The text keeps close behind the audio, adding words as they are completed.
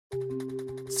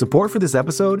Support for this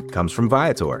episode comes from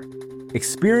Viator.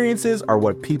 Experiences are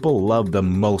what people love the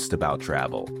most about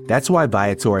travel. That's why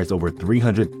Viator has over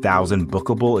 300,000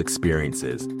 bookable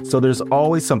experiences, so there's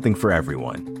always something for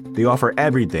everyone. They offer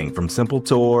everything from simple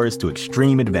tours to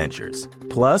extreme adventures.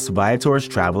 Plus, Viator's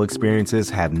travel experiences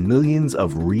have millions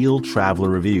of real traveler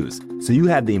reviews, so you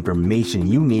have the information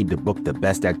you need to book the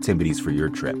best activities for your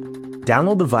trip.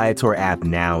 Download the Viator app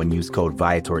now and use code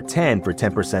Viator10 for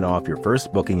 10% off your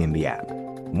first booking in the app.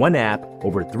 One app,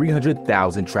 over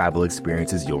 300,000 travel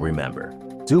experiences you'll remember.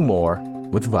 Do more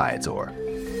with Viator.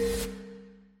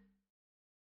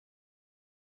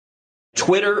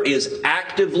 Twitter is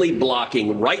actively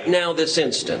blocking, right now, this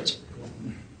instant,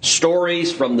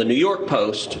 stories from the New York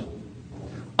Post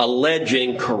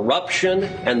alleging corruption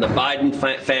and the Biden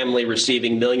family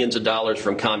receiving millions of dollars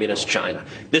from communist China.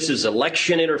 This is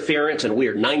election interference, and we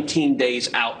are 19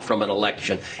 days out from an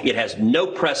election. It has no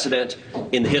precedent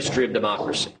in the history of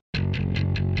democracy.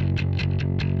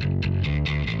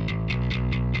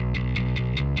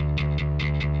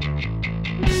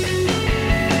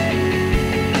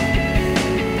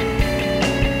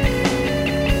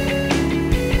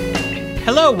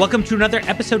 Hello, welcome to another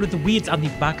episode of The Weeds on the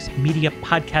Vox Media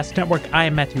Podcast Network. I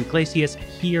am Matthew Iglesias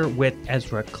here with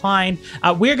Ezra Klein.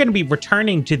 We're going to be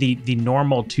returning to the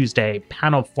normal Tuesday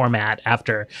panel format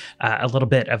after a little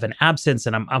bit of an absence,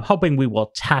 and I'm hoping we will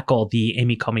tackle the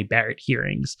Amy Coney Barrett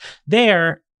hearings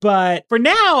there. But for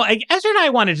now, Ezra and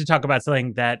I wanted to talk about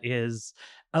something that is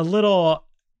a little,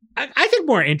 I think,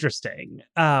 more interesting,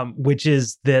 which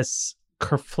is this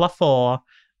kerfluffle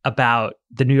about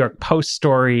the New York Post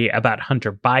story about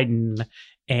Hunter Biden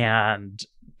and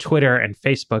Twitter and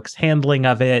Facebook's handling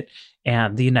of it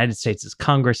and the United States'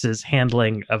 Congress's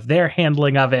handling of their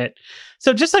handling of it.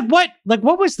 So just what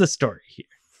was the story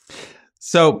here?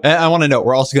 So I want to note,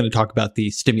 we're also going to talk about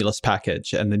the stimulus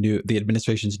package and the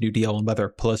administration's New Deal and whether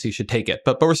Pelosi should take it.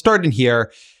 But we're starting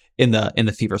here in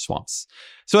the fever swamps.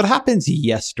 So what happens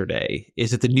yesterday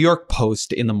is that the New York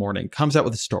Post in the morning comes out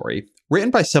with a story written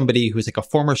by somebody who's like a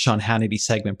former Sean Hannity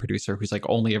segment producer who's like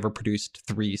only ever produced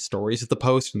 3 stories at the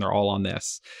Post, and they're all on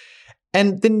this.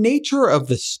 And the nature of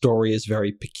the story is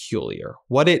very peculiar.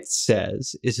 What it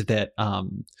says is that I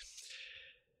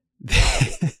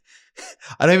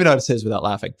don't even know how to say this without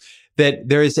laughing, that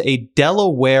there is a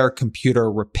Delaware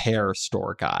computer repair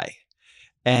store guy,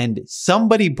 and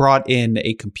somebody brought in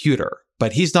a computer,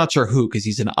 but he's not sure who, because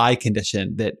he's an eye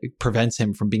condition that prevents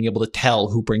him from being able to tell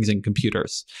who brings in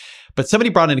computers. But somebody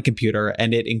brought in a computer,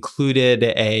 and it included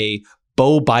a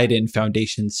Beau Biden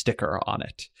Foundation sticker on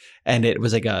it. And it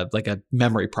was like a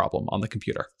memory problem on the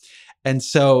computer. And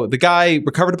so the guy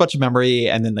recovered a bunch of memory,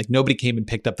 and then nobody came and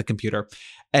picked up the computer.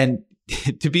 And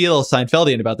to be a little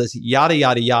Seinfeldian about this, yada,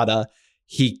 yada, yada,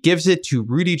 he gives it to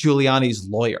Rudy Giuliani's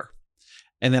lawyer.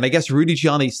 And then I guess Rudy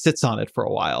Giuliani sits on it for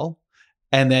a while.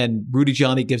 And then Rudy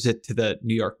Giuliani gives it to the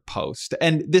New York Post.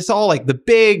 And this all the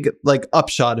big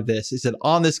upshot of this is that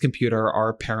on this computer are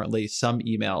apparently some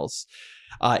emails.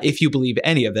 If you believe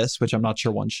any of this, which I'm not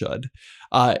sure one should,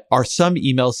 are some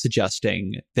emails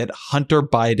suggesting that Hunter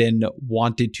Biden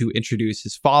wanted to introduce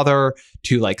his father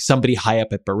to somebody high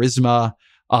up at Burisma.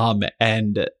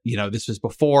 And this was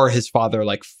before his father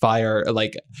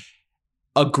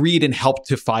agreed and helped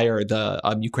to fire the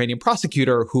Ukrainian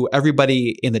prosecutor who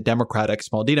everybody in the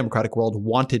small D Democratic world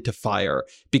wanted to fire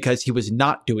because he was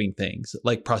not doing things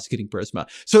like prosecuting Burisma.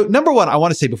 So number one, I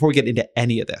want to say before we get into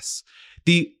any of this,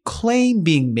 the claim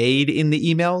being made in the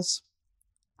emails,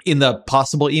 in the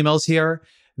possible emails here,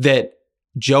 that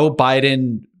Joe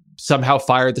Biden somehow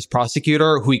fired this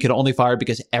prosecutor who he could only fire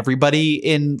because everybody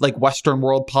in Western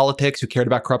world politics who cared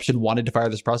about corruption wanted to fire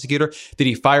this prosecutor, that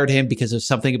he fired him because of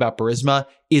something about Burisma,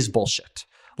 is bullshit.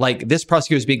 This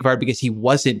prosecutor is being fired because he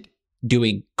wasn't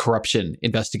doing corruption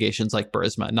investigations like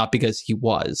Burisma, not because he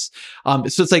was.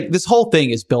 So it's this whole thing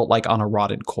is built on a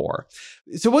rotten core.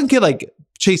 So one can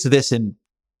chase this in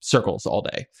circles all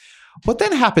day. What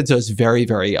then happens is very,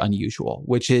 very unusual,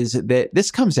 which is that this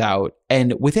comes out,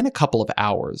 and within a couple of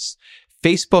hours,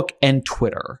 Facebook and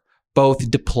Twitter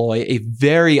both deploy a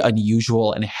very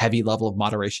unusual and heavy level of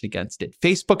moderation against it.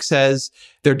 Facebook says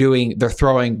they're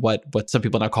throwing what some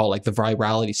people now call the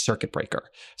virality circuit breaker.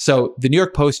 So the New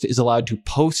York Post is allowed to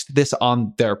post this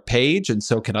on their page, and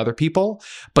so can other people,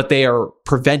 but they are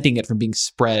preventing it from being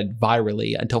spread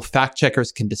virally until fact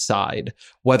checkers can decide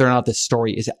whether or not this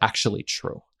story is actually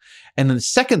true. And then the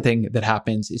second thing that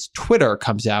happens is Twitter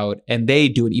comes out and they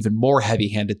do an even more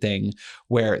heavy-handed thing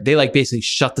where they basically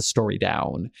shut the story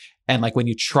down. And like when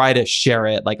you try to share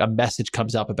it, like a message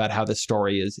comes up about how the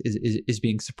story is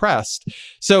being suppressed.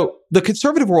 So the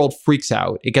conservative world freaks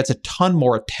out. It gets a ton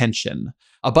more attention.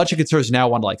 A bunch of conservatives now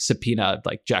want to like subpoena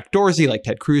like Jack Dorsey, like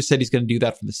Ted Cruz said he's going to do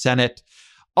that from the Senate.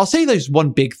 I'll say there's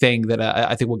one big thing that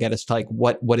I think will get us to like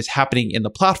what is happening in the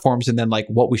platforms, and then like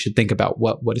what we should think about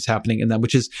what is happening in them,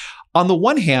 which is, on the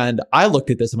one hand, I looked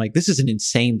at this, I'm like, this is an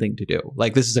insane thing to do.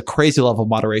 Like, this is a crazy level of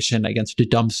moderation against a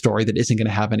dumb story that isn't going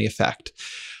to have any effect.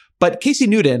 But Casey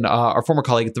Newton, our former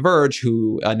colleague at The Verge,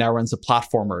 who now runs the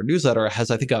Platformer newsletter, has,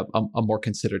 I think, a more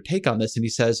considered take on this. And he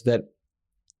says that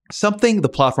something the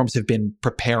platforms have been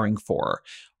preparing for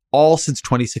all since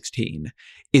 2016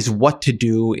 is what to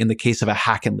do in the case of a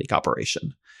hack and leak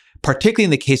operation. Particularly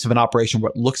in the case of an operation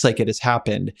where it looks like it has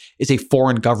happened is a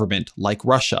foreign government like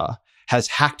Russia has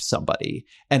hacked somebody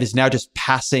and is now just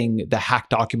passing the hacked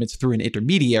documents through an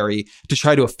intermediary to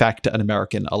try to affect an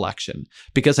American election.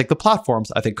 Because like the platforms,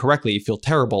 I think correctly, feel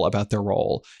terrible about their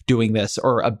role doing this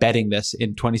or abetting this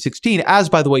in 2016, as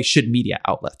by the way, should media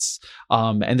outlets.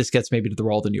 And this gets maybe to the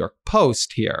role of the New York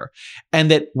Post here. And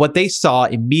that what they saw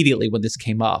immediately when this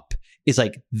came up is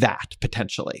like that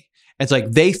potentially. And it's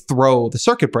like they throw the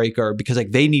circuit breaker because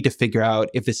like they need to figure out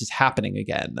if this is happening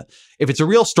again. If it's a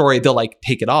real story, they'll like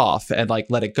take it off and like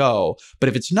let it go. But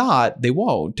if it's not, they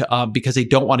won't because they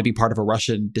don't want to be part of a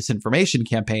Russian disinformation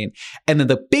campaign. And then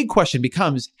the big question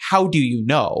becomes, how do you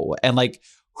know? And like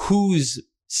whose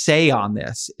say on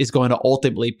this is going to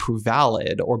ultimately prove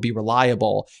valid or be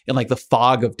reliable in like the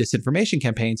fog of disinformation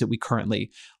campaigns that we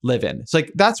currently live in. It's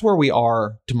like that's where we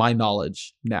are, to my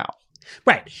knowledge, now.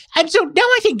 Right. And so now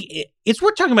I think it's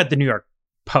worth talking about the New York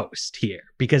Post here,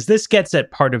 because this gets at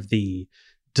part of the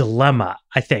dilemma,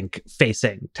 I think,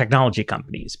 facing technology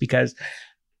companies, because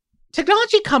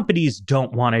technology companies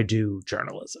don't want to do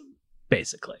journalism,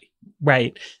 basically,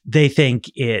 right? They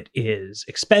think it is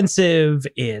expensive,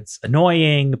 it's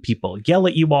annoying, people yell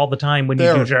at you all the time when you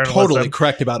do journalism. They're totally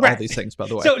correct about all these things, by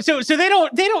the way. So they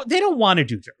don't want to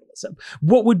do journalism.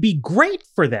 What would be great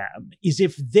for them is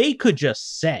if they could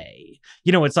just say,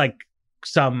 you know, it's like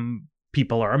some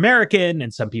people are American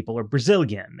and some people are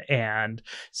Brazilian, and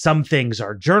some things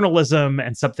are journalism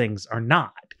and some things are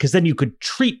not, because then you could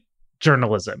treat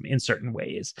journalism in certain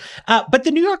ways. But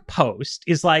the New York Post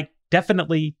is like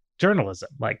definitely journalism.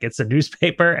 Like it's a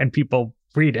newspaper and people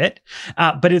read it,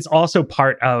 but it's also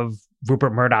part of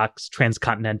Rupert Murdoch's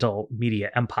transcontinental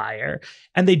media empire.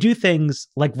 And they do things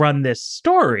like run this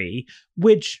story,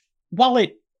 which, while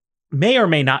it may or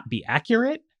may not be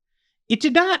accurate, it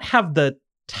did not have the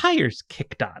tires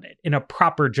kicked on it in a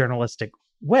proper journalistic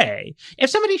way. If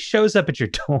somebody shows up at your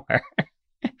door,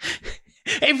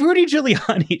 if Rudy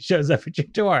Giuliani shows up at your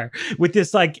door with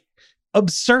this like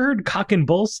absurd cock and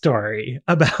bull story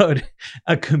about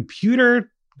a computer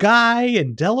guy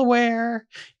in Delaware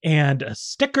and a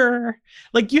sticker,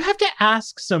 like you have to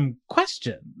ask some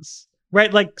questions,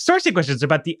 right? Like sourcing questions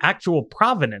about the actual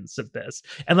provenance of this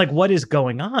and like what is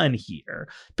going on here,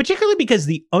 particularly because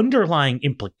the underlying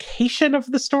implication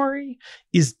of the story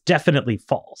is definitely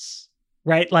false.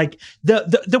 Right? Like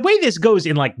the way this goes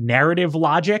in like narrative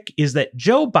logic is that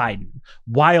Joe Biden,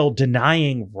 while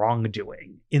denying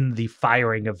wrongdoing in the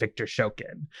firing of Victor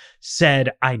Shokin, said,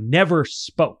 "I never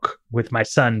spoke with my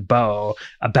son Beau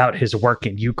about his work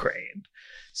in Ukraine."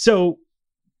 So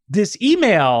this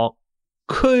email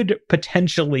could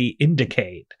potentially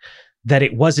indicate that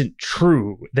it wasn't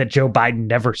true that Joe Biden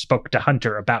never spoke to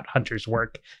Hunter about Hunter's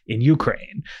work in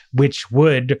Ukraine, which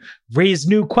would raise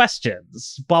new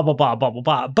questions, blah, blah, blah, blah, blah,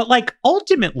 blah. But like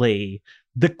ultimately,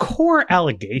 the core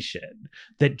allegation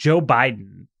that Joe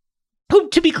Biden, who,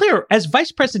 to be clear, as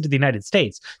vice president of the United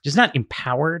States, is not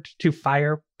empowered to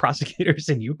fire prosecutors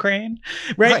in Ukraine,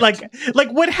 right? Like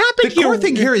what happened here? The core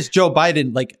thing here is Joe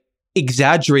Biden, like,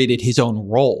 exaggerated his own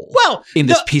role in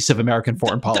this piece of American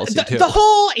foreign policy too. The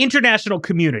whole international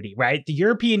community, right? The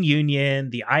European Union,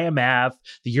 the IMF,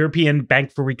 the European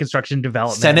Bank for Reconstruction and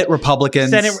Development, Senate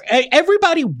Republicans,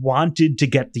 everybody wanted to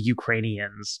get the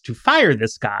Ukrainians to fire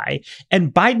this guy,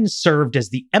 and Biden served as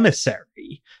the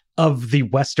emissary of the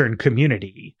Western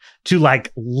community to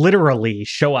like literally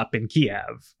show up in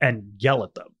Kiev and yell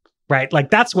at them, right?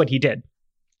 Like that's what he did.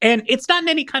 And it's not in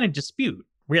any kind of dispute,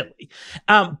 really.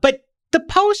 But the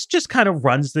Post just kind of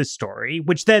runs this story,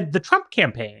 which then the Trump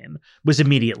campaign was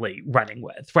immediately running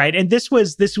with, right? And this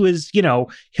was, you know,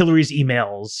 Hillary's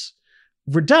emails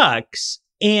redux.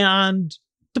 And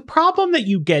the problem that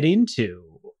you get into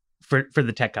for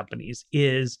the tech companies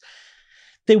is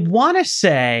they want to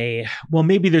say, well,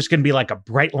 maybe there's going to be like a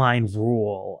bright line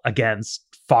rule against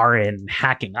foreign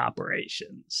hacking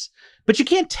operations. But you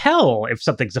can't tell if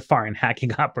something's a foreign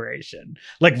hacking operation,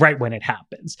 like right when it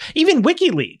happens. Even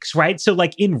WikiLeaks, right? So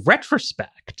like in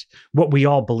retrospect, what we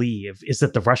all believe is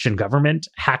that the Russian government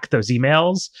hacked those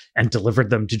emails and delivered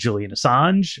them to Julian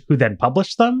Assange, who then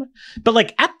published them. But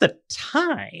like at the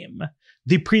time,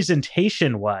 the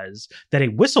presentation was that a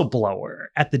whistleblower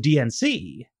at the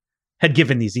DNC had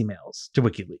given these emails to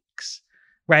WikiLeaks.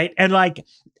 Right. And like,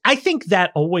 I think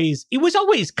that it was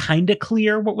always kind of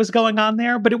clear what was going on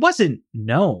there, but it wasn't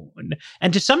known.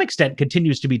 And to some extent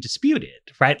continues to be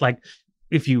disputed. Right. Like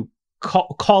if you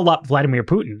call up Vladimir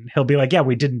Putin, he'll be like, yeah,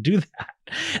 we didn't do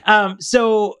that.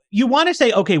 So you want to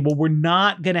say, OK, well, we're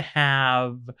not going to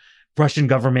have Russian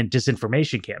government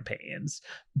disinformation campaigns,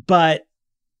 but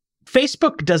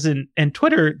Facebook doesn't, and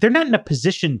Twitter, they're not in a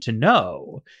position to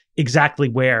know exactly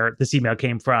where this email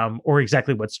came from or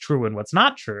exactly what's true and what's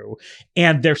not true.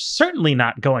 And they're certainly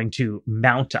not going to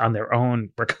mount on their own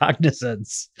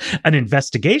recognizance an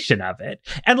investigation of it.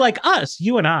 And like us,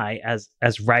 you and I,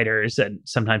 as writers and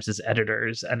sometimes as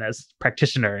editors and as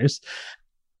practitioners,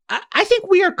 I think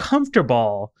we are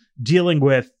comfortable dealing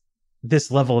with this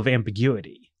level of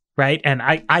ambiguity. Right. And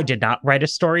I did not write a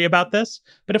story about this,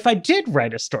 but if I did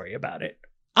write a story about it,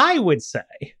 I would say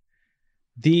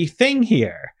the thing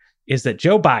here is that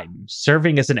Joe Biden,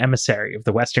 serving as an emissary of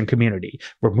the Western community,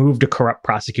 removed a corrupt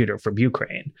prosecutor from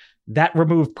Ukraine. That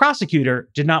removed prosecutor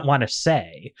did not want to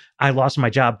say, I lost my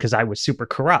job because I was super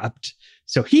corrupt.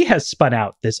 So he has spun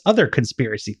out this other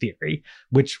conspiracy theory,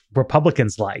 which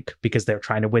Republicans like because they're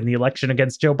trying to win the election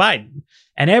against Joe Biden.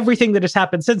 And everything that has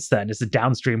happened since then is a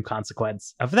downstream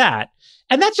consequence of that.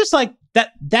 And that's just like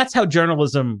that. That's how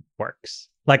journalism works.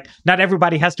 Like, not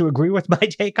everybody has to agree with my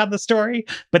take on the story,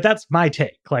 but that's my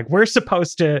take. Like, we're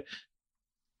supposed to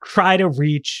try to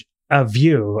reach a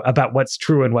view about what's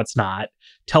true and what's not,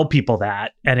 tell people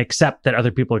that, and accept that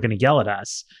other people are going to yell at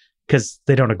us because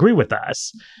they don't agree with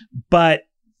us. But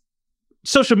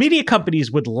social media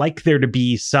companies would like there to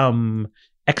be some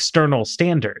external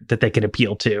standard that they can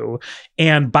appeal to.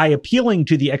 And by appealing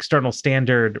to the external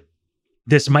standard,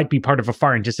 this might be part of a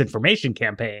foreign disinformation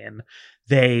campaign,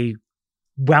 they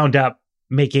wound up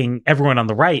making everyone on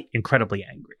the right incredibly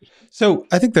angry. So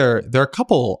I think there are a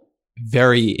couple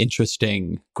very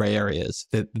interesting gray areas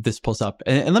that this pulls up.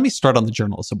 And let me start on the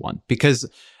journalism one, because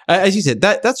as you said,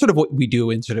 that's sort of what we do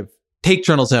in sort of take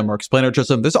journalism or explain our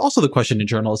journalism. There's also the question in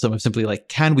journalism of simply like,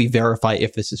 can we verify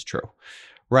if this is true?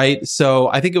 Right. So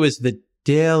I think it was the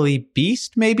Daily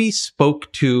Beast maybe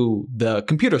spoke to the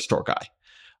computer store guy.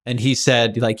 And he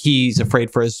said, like, he's afraid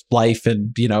for his life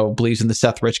and, you know, believes in the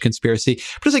Seth Rich conspiracy.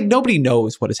 But it's like, nobody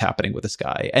knows what is happening with this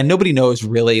guy. And nobody knows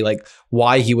really, like,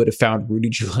 why he would have found Rudy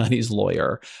Giuliani's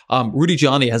lawyer. Rudy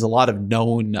Giuliani has a lot of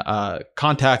known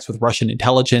contacts with Russian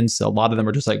intelligence. A lot of them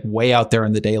are just, like, way out there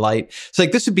in the daylight. So,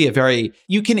 like, this would be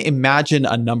you can imagine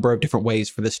a number of different ways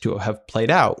for this to have played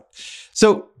out.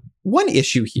 So one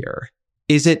issue here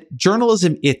is that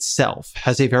journalism itself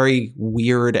has a very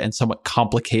weird and somewhat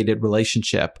complicated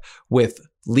relationship with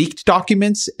leaked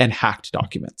documents and hacked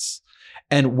documents.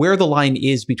 And where the line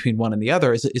is between one and the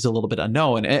other is a little bit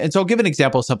unknown. And so I'll give an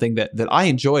example of something that I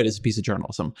enjoyed as a piece of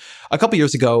journalism. A couple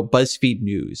years ago, BuzzFeed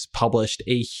News published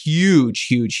a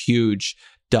huge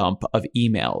dump of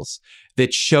emails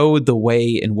that showed the way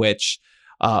in which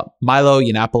Milo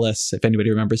Yiannopoulos, if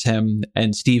anybody remembers him,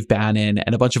 and Steve Bannon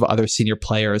and a bunch of other senior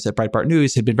players at Breitbart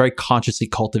News had been very consciously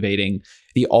cultivating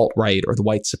the alt-right or the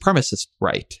white supremacist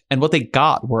right. And what they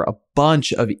got were a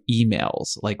bunch of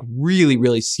emails, like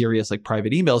really serious, like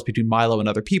private emails between Milo and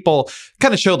other people,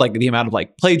 kind of showed like the amount of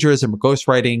like plagiarism or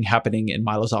ghostwriting happening in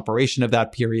Milo's operation of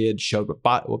that period, showed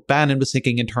what Bannon was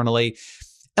thinking internally.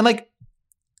 And like,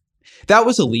 that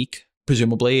was a leak.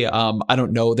 Presumably, I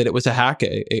don't know that it was a hack.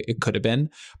 It could have been.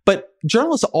 But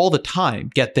journalists all the time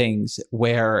get things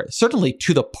where, certainly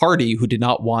to the party who did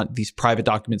not want these private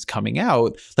documents coming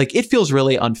out, like it feels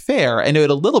really unfair. And it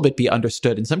would a little bit be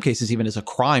understood in some cases even as a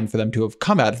crime for them to have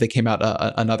come out if they came out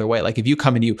another way. Like if you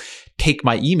come and you take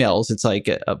my emails, it's like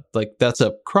that's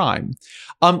a crime.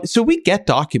 So we get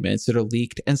documents that are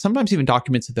leaked and sometimes even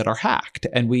documents that are hacked,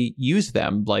 and we use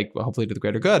them like hopefully to the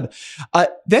greater good.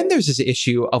 Then there's this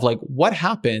issue of like, what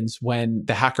happens when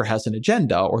the hacker has an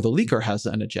agenda or the leaker has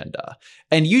an agenda?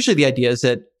 And usually the idea is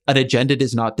that an agenda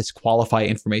does not disqualify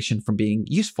information from being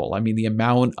useful. I mean, the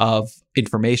amount of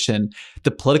information the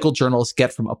political journalists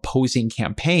get from opposing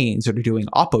campaigns that are doing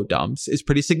oppo dumps is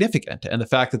pretty significant. And the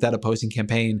fact that that opposing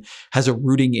campaign has a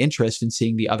rooting interest in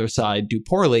seeing the other side do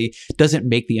poorly doesn't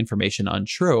make the information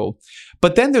untrue.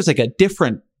 But then there's like a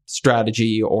different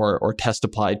strategy or test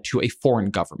applied to a foreign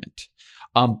government.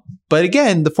 But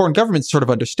again, the foreign governments sort of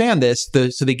understand this,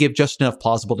 so they give just enough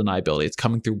plausible deniability. It's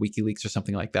coming through WikiLeaks or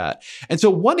something like that. And so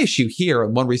one issue here,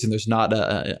 and one reason there's not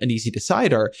an easy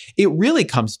decider, it really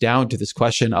comes down to this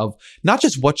question of not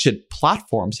just what should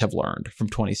platforms have learned from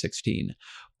 2016,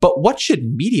 but what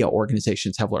should media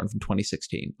organizations have learned from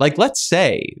 2016? Like, let's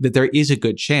say that there is a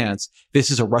good chance this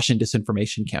is a Russian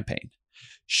disinformation campaign.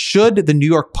 Should the New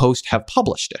York Post have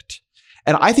published it?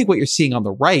 And I think what you're seeing on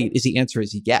the right is the answer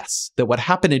is yes, that what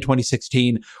happened in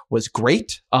 2016 was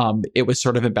great. It was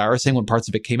sort of embarrassing when parts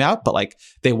of it came out, but like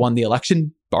they won the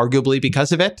election arguably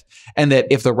because of it. And that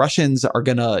if the Russians are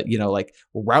going to,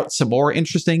 route some more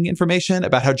interesting information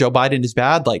about how Joe Biden is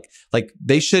bad, like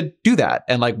they should do that.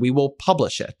 And like, we will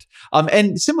publish it.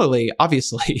 And similarly,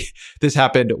 obviously, this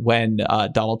happened when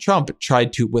Donald Trump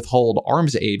tried to withhold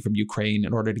arms aid from Ukraine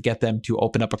in order to get them to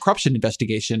open up a corruption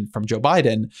investigation from Joe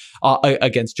Biden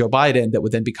against Joe Biden that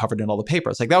would then be covered in all the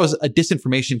papers. Like that was a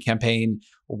disinformation campaign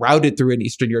routed through an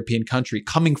Eastern European country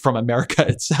coming from America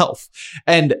itself.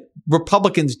 And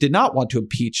Republicans did not want to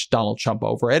impeach Donald Trump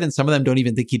over it. And some of them don't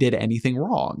even think he did anything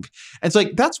wrong. And so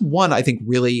like, that's one, I think,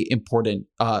 really important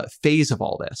phase of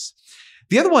all this.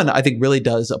 The other one I think really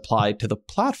does apply to the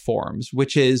platforms,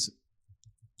 which is,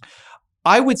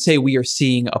 I would say we are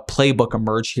seeing a playbook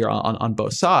emerge here on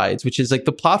both sides, which is like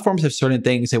the platforms have certain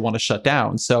things they want to shut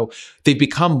down. So they've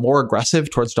become more aggressive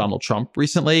towards Donald Trump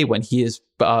recently when he has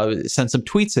sent some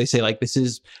tweets. They say like, this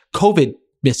is COVID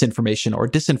misinformation or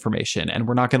disinformation, and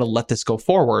we're not going to let this go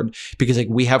forward because like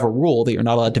we have a rule that you're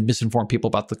not allowed to misinform people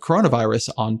about the coronavirus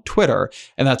on Twitter.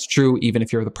 And that's true even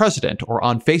if you're the president, or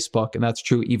on Facebook. And that's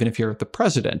true even if you're the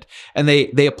president. And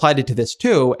they applied it to this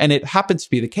too. And it happens to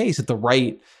be the case that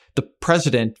the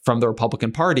president from the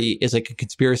Republican Party is like a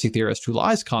conspiracy theorist who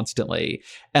lies constantly.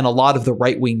 And a lot of the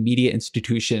right-wing media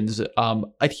institutions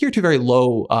adhere to very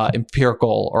low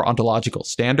empirical or ontological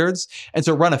standards. And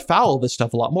so run afoul of this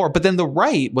stuff a lot more. But then the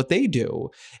right, what they do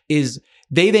is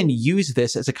they then use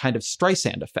this as a kind of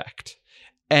Streisand effect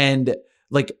and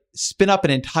like spin up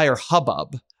an entire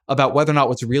hubbub about whether or not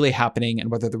what's really happening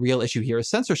and whether the real issue here is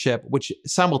censorship, which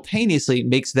simultaneously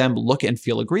makes them look and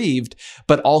feel aggrieved,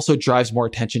 but also drives more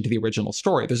attention to the original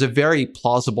story. There's a very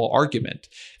plausible argument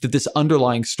that this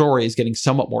underlying story is getting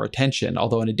somewhat more attention,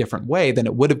 although in a different way than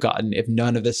it would have gotten if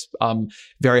none of this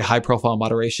very high-profile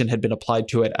moderation had been applied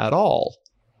to it at all.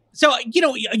 So,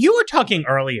 you were talking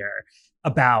earlier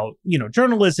about,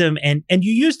 journalism, and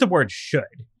you used the word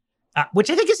should, which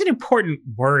I think is an important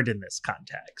word in this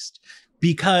context.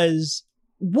 Because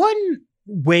one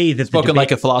way that spoken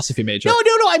like a philosophy major. No.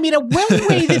 I mean, one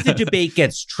way that the debate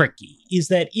gets tricky is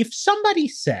that if somebody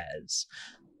says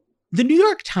the New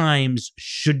York Times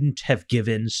shouldn't have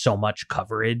given so much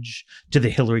coverage to the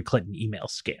Hillary Clinton email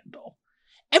scandal,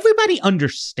 everybody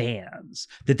understands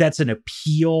that that's an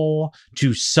appeal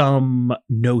to some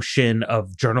notion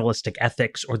of journalistic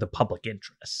ethics or the public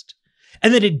interest,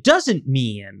 and that it doesn't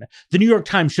mean the New York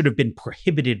Times should have been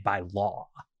prohibited by law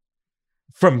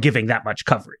from giving that much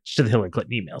coverage to the Hillary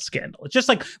Clinton email scandal. It's just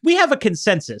like we have a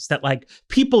consensus that like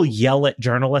people yell at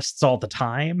journalists all the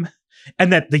time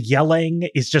and that the yelling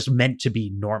is just meant to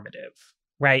be normative,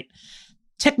 right?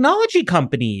 Technology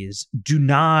companies do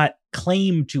not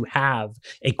claim to have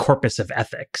a corpus of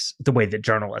ethics the way that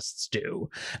journalists do.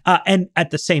 And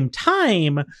at the same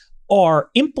time are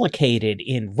implicated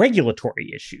in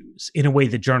regulatory issues in a way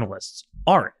that journalists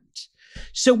aren't.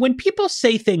 So when people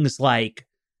say things like,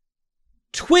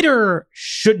 Twitter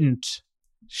shouldn't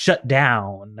shut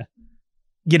down,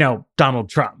 Donald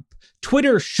Trump.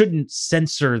 Twitter shouldn't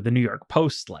censor the New York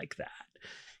Post like that.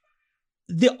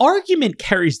 The argument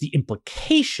carries the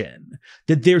implication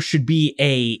that there should be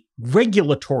a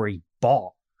regulatory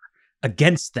bar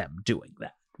against them doing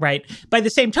that, right? By the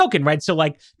same token, right? So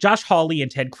like Josh Hawley and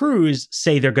Ted Cruz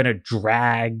say they're going to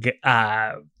drag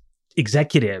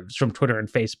executives from Twitter and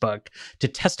Facebook to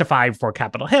testify before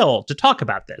Capitol Hill to talk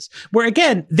about this, where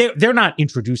again, they're not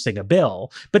introducing a bill,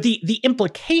 but the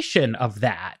implication of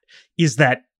that is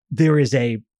that there is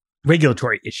a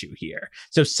regulatory issue here.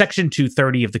 So Section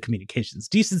 230 of the Communications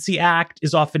Decency Act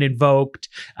is often invoked,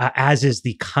 as is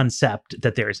the concept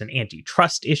that there is an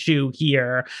antitrust issue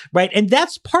here, right? And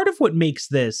that's part of what makes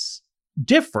this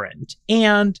different.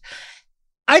 And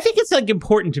I think it's like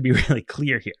important to be really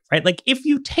clear here, right? Like if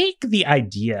you take the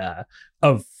idea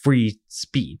of free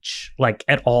speech like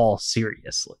at all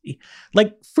seriously,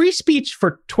 like free speech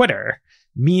for Twitter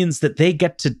means that they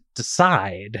get to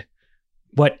decide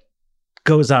what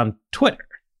goes on Twitter.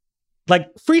 Like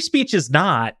free speech is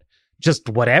not just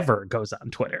whatever goes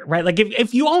on Twitter, right? Like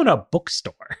if you own a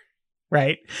bookstore,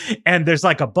 right? And there's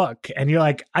like a book and you're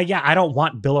like, yeah, I don't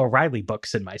want Bill O'Reilly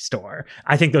books in my store.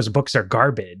 I think those books are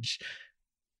garbage.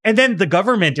 And then the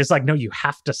government is like, no, you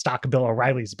have to stock Bill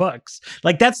O'Reilly's books.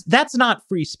 Like that's not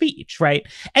free speech, right?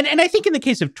 And I think in the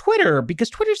case of Twitter, because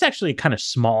Twitter's actually a kind of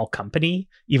small company,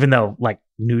 even though like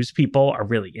news people are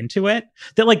really into it,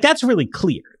 that like that's really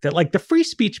clear that like the free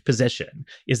speech position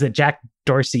is that Jack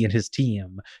Dorsey and his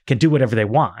team can do whatever they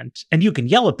want, and you can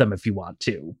yell at them if you want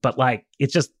to, but like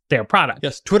it's just their product.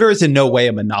 Yes, Twitter is in no way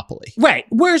a monopoly. Right.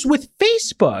 Whereas with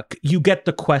Facebook, you get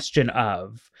the question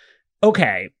of,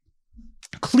 okay,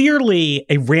 clearly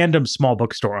a random small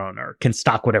bookstore owner can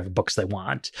stock whatever books they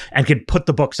want and can put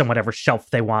the books on whatever shelf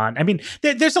they want. I mean,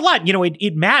 there's a lot,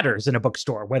 it matters in a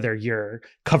bookstore, whether your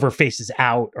cover faces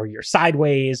out or you're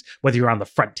sideways, whether you're on the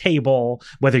front table,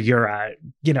 whether you're,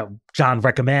 John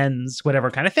recommends, whatever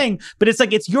kind of thing. But it's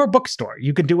like, it's your bookstore.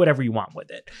 You can do whatever you want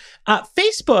with it.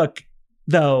 Facebook,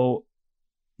 though,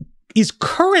 is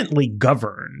currently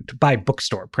governed by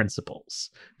bookstore principles,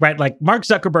 right? Like Mark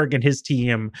Zuckerberg and his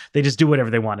team, they just do whatever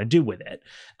they want to do with it.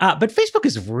 But Facebook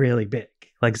is really big.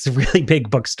 Like it's a really big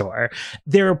bookstore.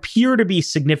 There appear to be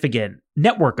significant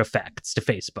network effects to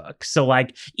Facebook. So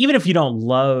like, even if you don't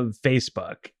love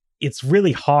Facebook, it's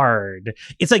really hard.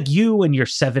 It's like you and your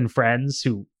 7 friends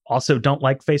who also don't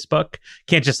like Facebook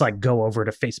can't just like go over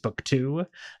to Facebook too,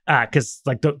 because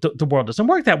like the world doesn't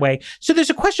work that way. So there's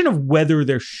a question of whether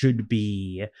there should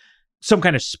be some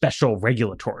kind of special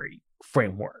regulatory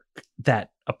framework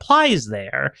that applies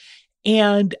there.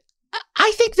 And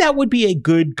I think that would be a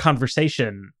good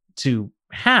conversation to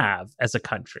have as a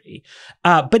country.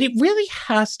 But it really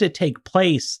has to take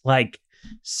place like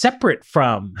separate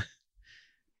from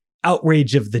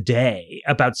outrage of the day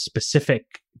about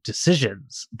specific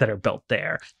decisions that are built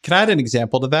there. Can I add an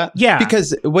example to that? Yeah.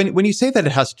 Because when you say that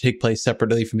it has to take place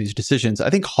separately from these decisions,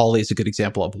 I think Hawley is a good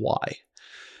example of why.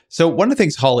 So one of the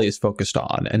things Hawley is focused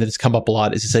on, and that has come up a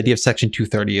lot, is this idea of Section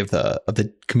 230 of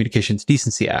the Communications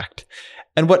Decency Act.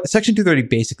 And what Section 230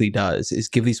 basically does is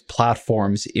give these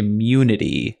platforms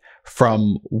immunity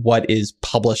from what is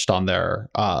published on their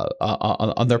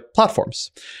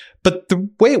platforms. But the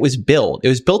way it was built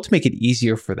to make it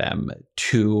easier for them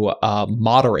to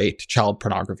moderate child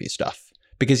pornography stuff.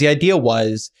 Because the idea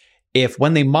was, if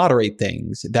when they moderate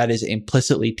things, that is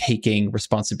implicitly taking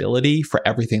responsibility for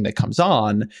everything that comes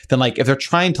on, then like if they're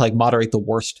trying to like moderate the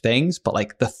worst things, but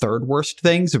like the third worst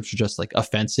things, which are just like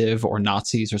offensive or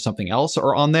Nazis or something else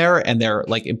are on there, and they're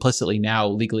like implicitly now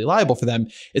legally liable for them,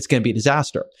 it's going to be a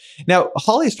disaster. Now,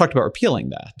 Hawley has talked about repealing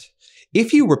that.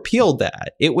 If you repealed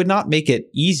that, it would not make it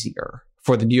easier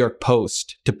for the New York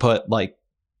Post to put like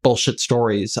bullshit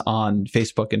stories on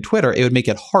Facebook and Twitter. It would make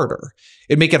it harder.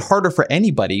 It'd make it harder for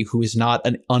anybody who is not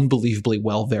an unbelievably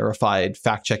well-verified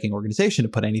fact-checking organization to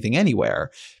put anything anywhere,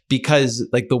 because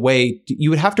like the way you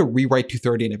would have to rewrite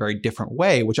 230 in a very different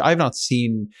way, which I've not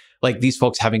seen like these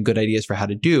folks having good ideas for how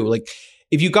to do. Like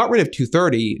if you got rid of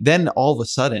 230, then all of a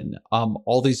sudden,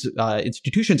 all these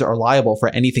institutions are liable for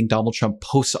anything Donald Trump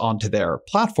posts onto their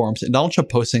platforms. And Donald Trump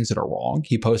posts things that are wrong.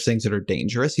 He posts things that are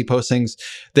dangerous. He posts things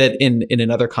that in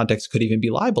another context could even be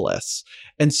libelous.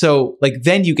 And so like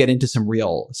then you get into some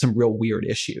real weird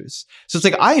issues. So it's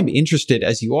like I am interested,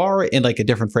 as you are, in like a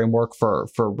different framework for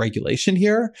regulation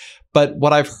here. But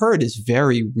what I've heard is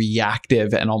very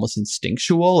reactive and almost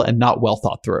instinctual and not well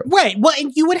thought through. Right. Well,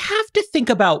 and you would have to think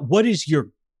about what is your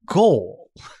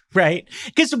goal, right?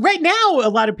 Because right now, a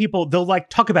lot of people, they'll like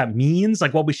talk about means,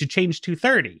 like, well, we should change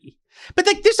 230. But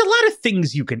like, there's a lot of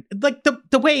things you can, like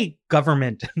the way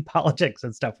government and politics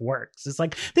and stuff works. It's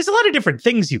like, there's a lot of different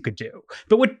things you could do.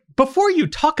 But before you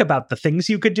talk about the things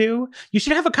you could do, you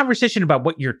should have a conversation about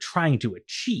what you're trying to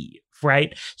achieve.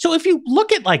 Right. So if you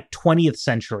look at like 20th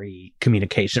century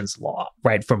communications law,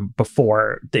 right, from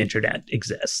before the internet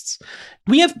exists,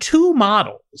 we have 2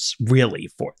 models really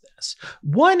for this.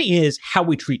 One is how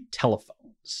we treat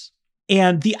telephones.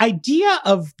 And the idea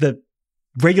of the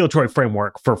regulatory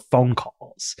framework for phone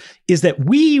calls is that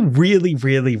we really,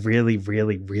 really, really,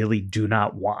 really, really do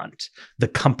not want the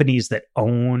companies that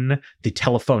own the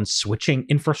telephone switching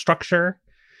infrastructure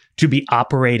to be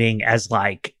operating as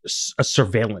like a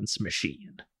surveillance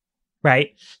machine,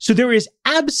 right? So there is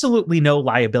absolutely no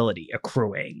liability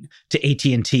accruing to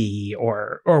AT&T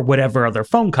or whatever other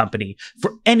phone company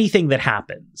for anything that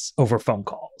happens over phone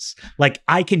calls. Like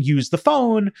I can use the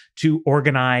phone to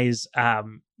organize,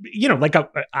 like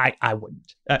I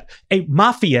wouldn't. A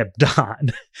mafia don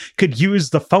could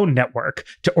use the phone network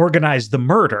to organize the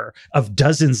murder of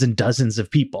dozens and dozens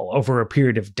of people over a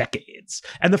period of decades.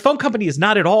 And the phone company is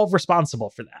not at all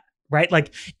responsible for that, right?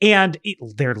 Like, and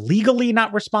they're legally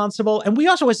not responsible. And we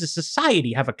also, as a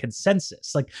society, have a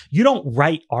consensus. Like, you don't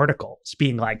write articles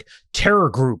being like, terror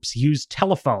groups use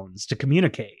telephones to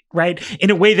communicate, right? In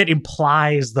a way that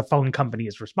implies the phone company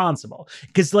is responsible.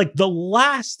 Because, like, the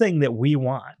last thing that we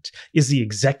want is the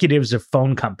executives of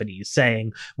phone companies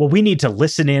saying, well, we need to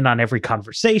listen in on every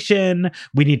conversation.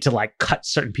 We need to, like, cut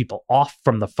certain people off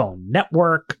from the phone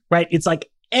network, right? It's like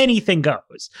anything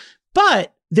goes.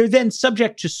 But they're then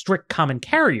subject to strict common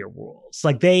carrier rules.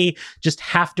 Like, they just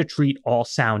have to treat all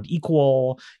sound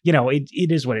equal. You know, it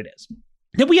is what it is.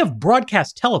 Then we have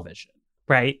broadcast television,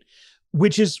 right?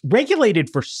 Which is regulated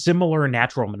for similar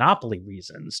natural monopoly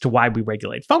reasons to why we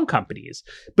regulate phone companies,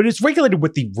 but it's regulated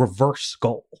with the reverse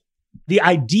goal. The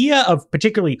idea of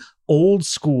particularly old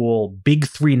school big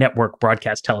three network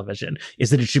broadcast television is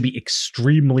that it should be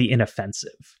extremely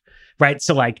inoffensive. Right.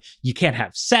 So, like, you can't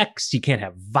have sex, you can't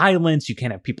have violence, you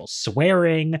can't have people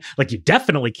swearing, like, you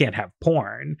definitely can't have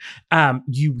porn.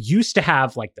 You used to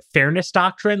have, like, the fairness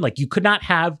doctrine, like, you could not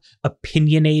have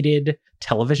opinionated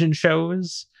television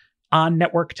shows on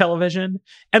network television.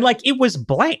 And, like, it was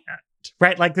bland.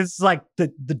 Right. Like, this is like the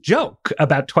joke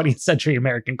about 20th century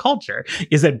American culture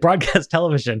is that broadcast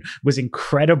television was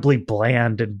incredibly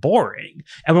bland and boring.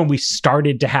 And when we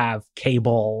started to have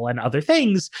cable and other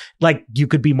things, like, you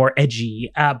could be more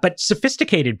edgy, but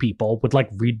sophisticated people would, like,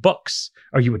 read books,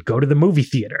 or you would go to the movie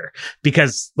theater,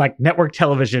 because, like, network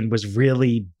television was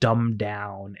really dumbed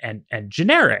down and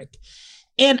generic.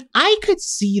 And I could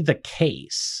see the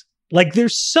case. Like,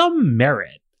 there's some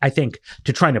merit, I think,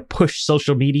 to trying to push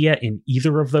social media in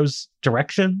either of those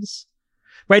directions,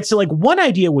 right? So, like, one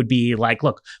idea would be like,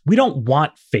 look, we don't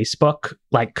want Facebook,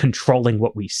 like, controlling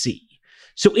what we see.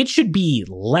 So it should be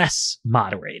less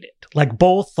moderated, like,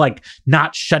 both, like,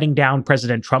 not shutting down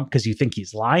President Trump because you think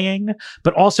he's lying,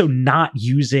 but also not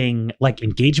using, like,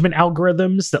 engagement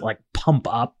algorithms that, like, pump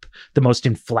up the most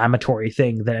inflammatory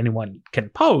thing that anyone can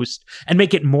post, and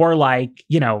make it more like,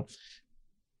 you know,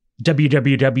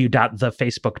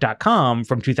 www.thefacebook.com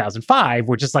from 2005,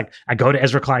 where just, like, I go to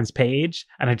Ezra Klein's page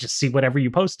and I just see whatever you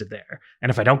posted there.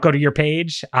 And if I don't go to your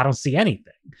page, I don't see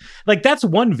anything. Like, that's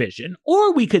one vision.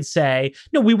 Or we could say,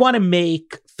 no, we want to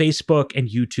make Facebook and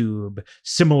YouTube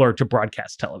similar to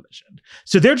broadcast television.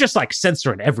 So they're just, like,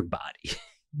 censoring everybody.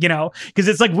 You know, because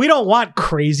it's like, we don't want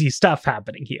crazy stuff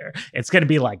happening here. It's going to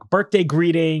be like birthday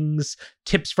greetings,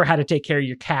 tips for how to take care of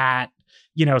your cat,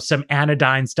 you know, some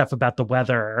anodyne stuff about the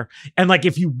weather. And, like,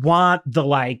 if you want the,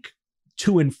 like,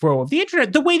 to and fro of the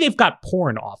internet, the way they've got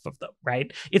porn off of them,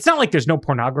 right? It's not like there's no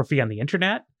pornography on the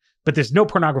internet, but there's no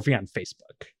pornography on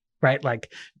Facebook, right?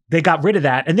 Like, they got rid of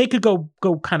that, and they could go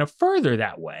kind of further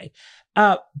that way.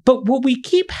 But what we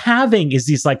keep having is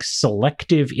these, like,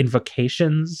 selective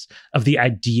invocations of the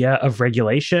idea of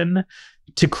regulation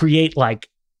to create, like,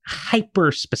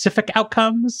 hyper specific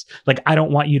outcomes. Like, I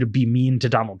don't want you to be mean to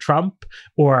Donald Trump,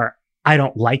 or I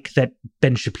don't like that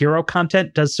Ben Shapiro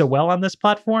content does so well on this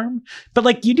platform. But,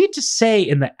 like, you need to say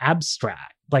in the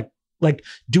abstract, like,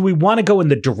 do we want to go in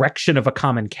the direction of a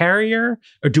common carrier,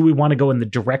 or do we want to go in the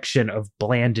direction of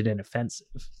bland and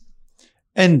inoffensive?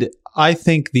 And I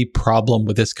think the problem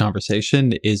with this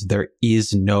conversation is there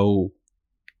is no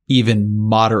even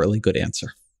moderately good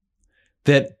answer.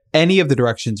 That any of the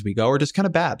directions we go are just kind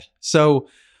of bad. So,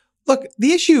 look,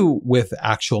 the issue with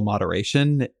actual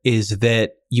moderation is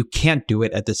that you can't do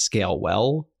it at this scale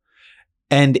well.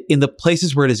 And in the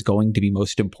places where it is going to be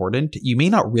most important, you may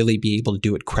not really be able to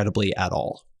do it credibly at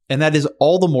all. And that is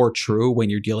all the more true when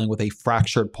you're dealing with a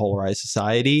fractured, polarized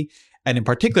society. And in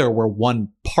particular, where one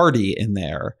party in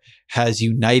there has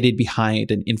united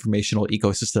behind an informational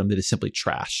ecosystem that is simply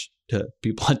trash, to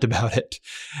be blunt about it.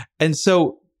 And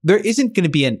so there isn't going to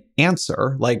be an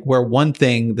answer, like, where one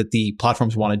thing that the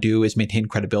platforms want to do is maintain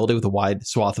credibility with a wide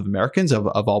swath of Americans of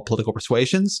all political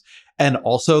persuasions. And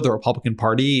also the Republican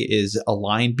Party is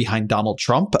aligned behind Donald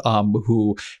Trump,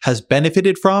 who has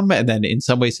benefited from, and then in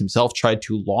some ways himself tried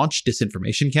to launch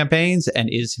disinformation campaigns, and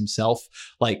is himself,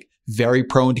 like, very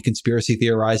prone to conspiracy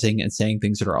theorizing and saying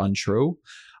things that are untrue.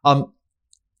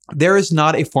 There is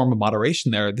not a form of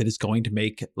moderation there that is going to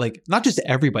make, like, not just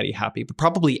everybody happy, but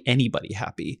probably anybody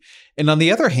happy. And on the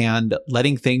other hand,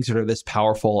 letting things that are this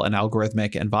powerful and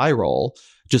algorithmic and viral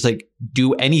just, like,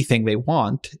 do anything they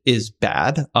want is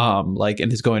bad.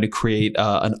 And is going to create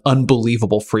an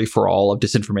unbelievable free-for-all of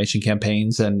disinformation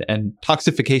campaigns and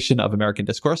toxification of American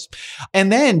discourse.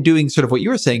 And then doing sort of what you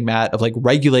were saying, Matt, of, like,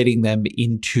 regulating them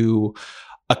into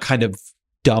a kind of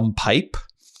dumb pipe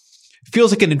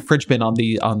feels like an infringement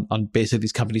on basically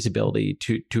these companies' ability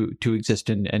to exist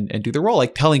and do their role.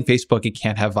 Like telling Facebook it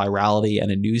can't have virality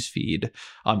and a news feed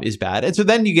is bad. And so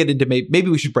then you get into maybe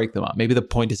we should break them up. Maybe the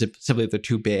point is simply that they're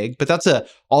too big, but that's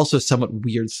also somewhat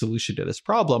weird solution to this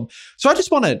problem. So I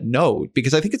just want to note,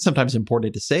 because I think it's sometimes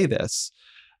important to say this,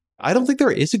 I don't think there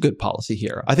is a good policy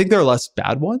here. I think there are less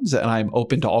bad ones, and I'm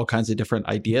open to all kinds of different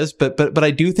ideas. But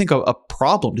I do think a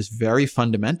problem, just very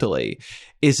fundamentally,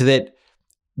 is that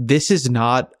this is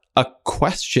not a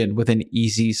question with an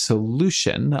easy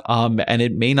solution, and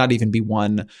it may not even be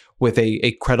one with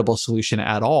a credible solution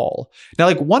at all. Now,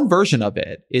 like one version of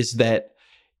it is that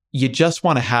you just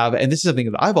want to have, and this is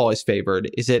something that I've always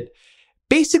favored, is that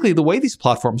basically the way these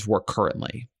platforms work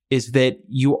currently is that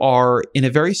you are, in a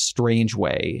very strange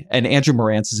way, and Andrew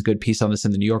Morantz has a good piece on this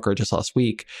in The New Yorker just last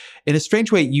week, in a strange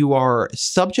way, you are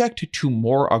subject to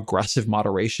more aggressive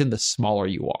moderation the smaller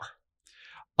you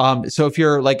are. So if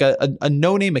you're like a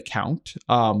no-name account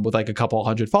with like a couple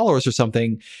hundred followers or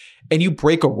something, and you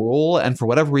break a rule, and for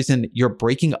whatever reason, your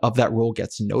breaking of that rule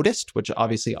gets noticed, which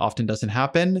obviously often doesn't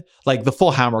happen, like the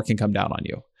full hammer can come down on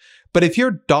you. But if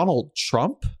you're Donald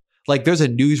Trump, like there's a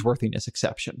newsworthiness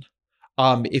exception.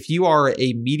 If you are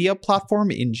a media platform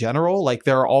in general, like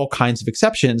there are all kinds of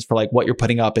exceptions for like what you're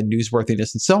putting up and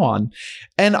newsworthiness and so on.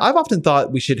 And I've often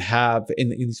thought we should have in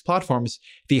these platforms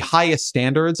the highest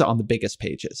standards on the biggest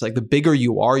pages. Like the bigger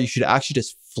you are, you should actually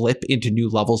just flip into new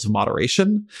levels of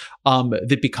moderation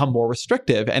that become more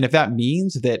restrictive. And if that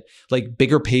means that like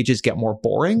bigger pages get more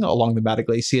boring along the Matt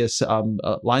Yglesias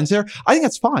lines there, I think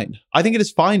that's fine. I think it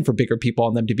is fine for bigger people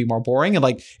on them to be more boring. And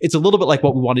like, it's a little bit like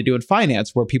what we want to do in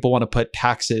finance, where people want to put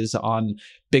taxes on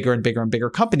bigger and bigger and bigger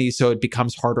companies. So it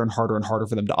becomes harder and harder and harder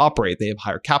for them to operate. They have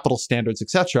higher capital standards, et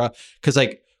cetera. Because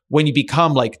like, when you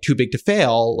become like too big to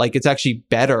fail, like it's actually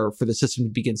better for the system to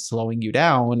begin slowing you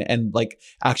down and like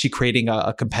actually creating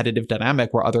a competitive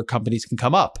dynamic where other companies can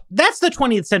come up. That's the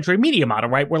 20th century media model,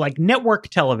 right? Where like network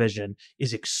television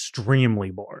is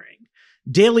extremely boring.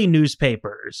 Daily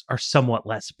newspapers are somewhat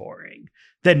less boring.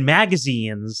 Then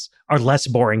magazines are less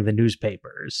boring than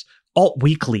newspapers. Alt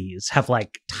weeklies have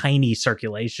like tiny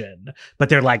circulation, but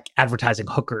they're like advertising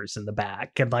hookers in the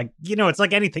back. And like, you know, it's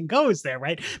like anything goes there,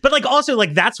 right? But like also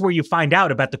like that's where you find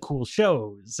out about the cool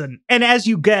shows. And as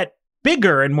you get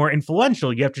bigger and more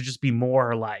influential, you have to just be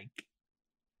more like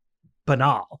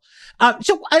banal.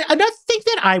 So another thing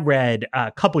that I read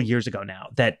a couple years ago now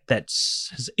that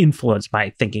has influenced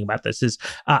my thinking about this is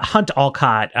Hunt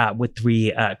Alcott with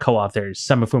three co-authors,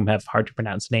 some of whom have hard to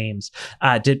pronounce names,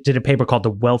 did a paper called The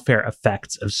Welfare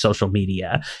Effects of Social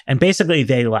Media. And basically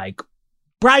they like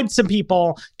bribed some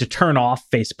people to turn off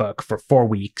Facebook for 4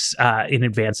 weeks in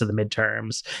advance of the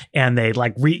midterms. And they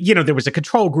like, there was a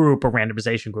control group, a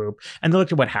randomization group, and they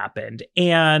looked at what happened.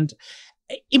 And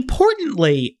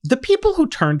importantly, the people who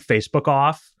turned Facebook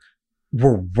off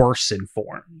were worse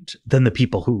informed than the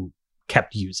people who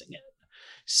kept using it.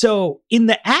 So in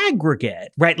the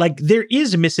aggregate, right, like there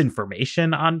is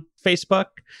misinformation on Facebook,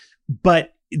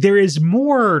 but there is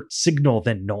more signal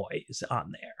than noise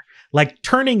on there. Like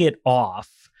turning it off.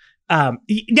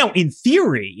 In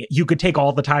theory, you could take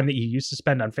all the time that you used to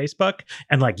spend on Facebook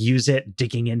and like use it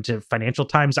digging into Financial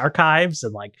Times archives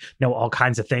and like know all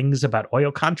kinds of things about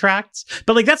oil contracts.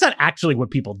 But like, that's not actually what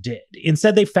people did.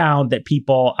 Instead, they found that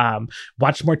people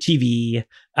watched more TV,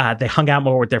 they hung out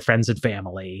more with their friends and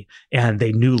family, and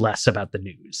they knew less about the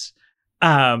news.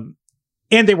 And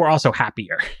they were also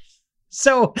happier.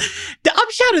 So the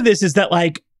upshot of this is that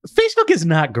like, Facebook is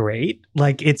not great.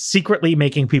 Like it's secretly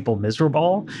making people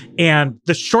miserable. And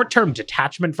the short-term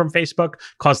detachment from Facebook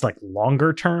caused like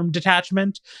longer-term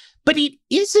detachment. But it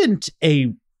isn't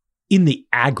in the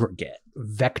aggregate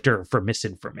vector for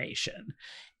misinformation.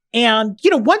 And,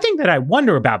 one thing that I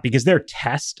wonder about, because their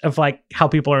test of like how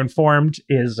people are informed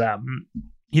is, a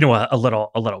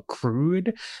little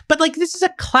crude, but like this is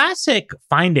a classic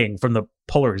finding from the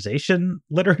polarization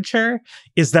literature,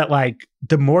 is that like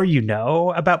the more you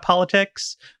know about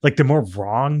politics, like the more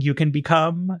wrong you can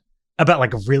become about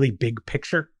like a really big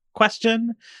picture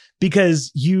question.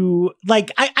 Because you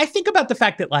like, I think about the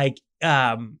fact that like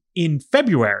in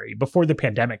February, before the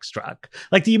pandemic struck,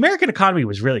 like the American economy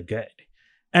was really good.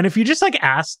 And if you just like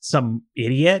asked some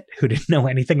idiot who didn't know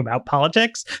anything about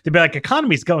politics, they'd be like,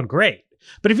 economy's going great.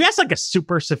 But if you ask like a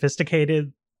super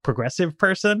sophisticated progressive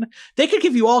person, they could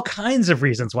give you all kinds of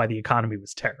reasons why the economy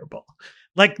was terrible.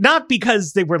 Like, not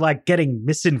because they were like getting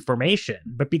misinformation,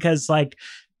 but because like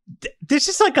there's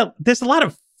just like there's a lot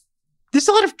of there's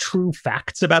a lot of true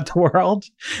facts about the world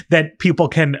that people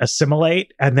can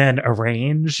assimilate and then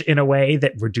arrange in a way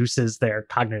that reduces their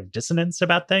cognitive dissonance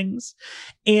about things.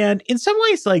 And in some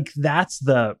ways, like, that's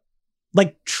the,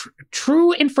 like,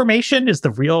 true information is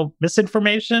the real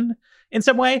misinformation in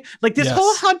some way. Like, this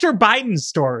whole Hunter Biden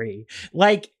story,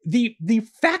 like, the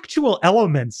factual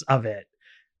elements of it,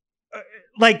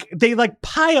 like, they, like,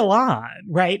 pile on,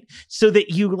 right? So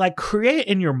that you, like, create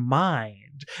in your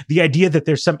mind the idea that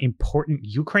there's some important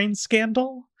Ukraine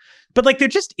scandal, but, like, there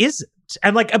just isn't.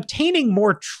 And, like, obtaining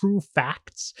more true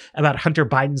facts about Hunter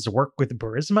Biden's work with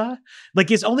Burisma,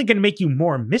 like, is only going to make you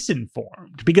more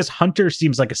misinformed, because Hunter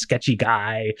seems like a sketchy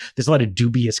guy. There's a lot of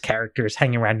dubious characters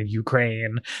hanging around in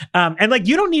Ukraine. And, like,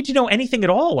 you don't need to know anything at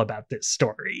all about this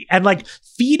story. And, like,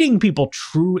 feeding people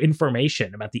true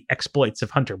information about the exploits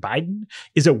of Hunter Biden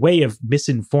is a way of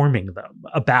misinforming them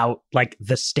about, like,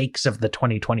 the stakes of the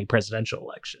 2020 presidential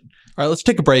election. All right, let's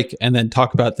take a break and then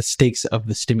talk about the stakes of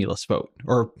the stimulus vote,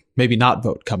 or maybe not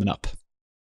vote, coming up.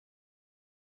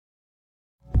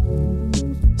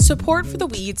 Support for The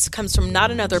Weeds comes from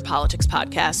Not Another Politics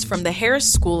podcast from the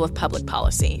Harris School of Public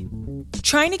Policy.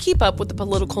 Trying to keep up with the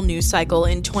political news cycle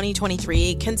in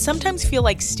 2023 can sometimes feel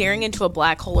like staring into a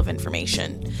black hole of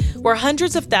information, where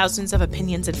hundreds of thousands of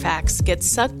opinions and facts get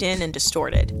sucked in and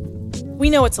distorted. We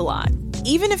know it's a lot,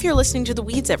 even if you're listening to The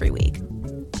Weeds every week.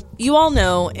 You all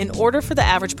know, in order for the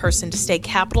average person to stay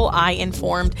capital I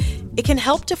informed, it can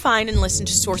help to find and listen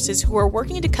to sources who are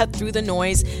working to cut through the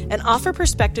noise and offer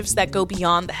perspectives that go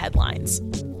beyond the headlines.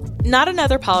 Not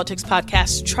Another Politics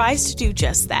podcast tries to do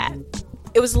just that.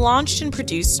 It was launched and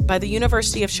produced by the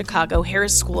University of Chicago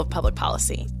Harris School of Public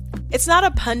Policy. It's not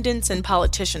a pundits and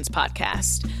politicians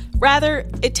podcast. Rather,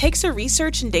 it takes a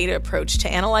research and data approach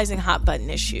to analyzing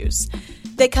hot-button issues.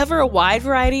 They cover a wide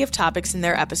variety of topics in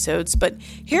their episodes, but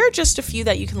here are just a few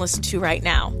that you can listen to right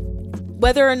now.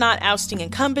 Whether or not ousting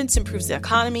incumbents improves the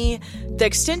economy, the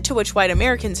extent to which white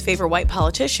Americans favor white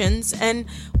politicians, and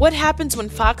what happens when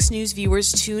Fox News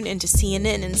viewers tune into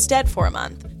CNN instead for a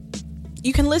month.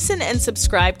 You can listen and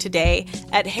subscribe today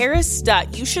at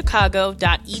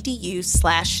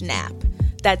harris.uchicago.edu/NAP.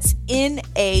 That's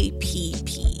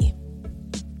NAPP.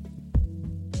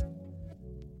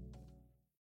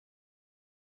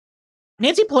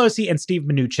 Nancy Pelosi and Steve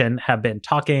Mnuchin have been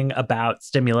talking about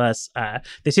stimulus.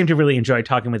 They seem to really enjoy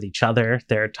talking with each other.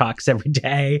 Their talks every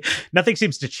day. Nothing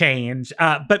seems to change.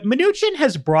 But Mnuchin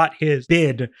has brought his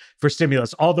bid for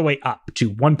stimulus all the way up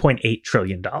to $1.8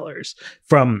 trillion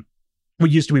from what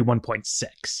used to be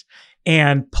 1.6.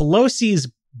 And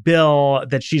Pelosi's bill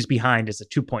that she's behind is a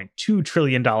 $2.2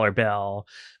 trillion bill.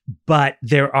 But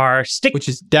there are which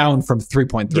is down from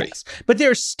 3.3. Yes, but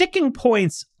there are sticking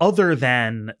points other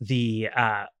than the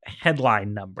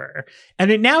headline number.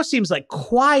 And it now seems like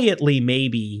quietly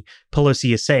maybe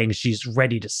Pelosi is saying she's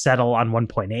ready to settle on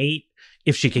 1.8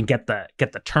 if she can get the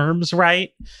terms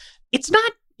right. It's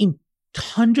not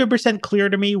 100% clear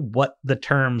to me what the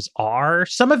terms are.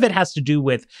 Some of it has to do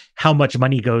with how much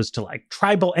money goes to, like,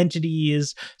 tribal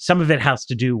entities. Some of it has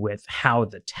to do with how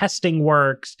the testing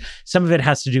works. Some of it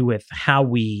has to do with how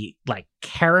we, like,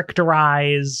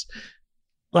 characterize,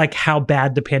 like, how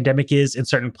bad the pandemic is in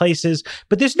certain places.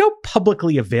 But there's no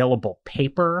publicly available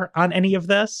paper on any of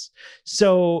this.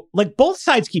 So, like, both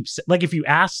sides keep, like, if you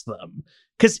ask them,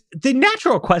 because the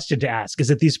natural question to ask is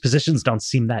that these positions don't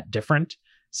seem that different.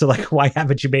 So, like, why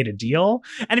haven't you made a deal?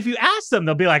 And if you ask them,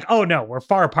 they'll be like, oh, no, we're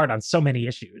far apart on so many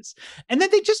issues. And then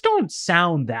they just don't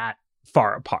sound that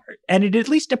far apart. And it at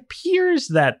least appears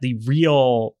that the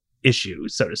real issue,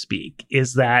 so to speak,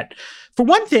 is that, for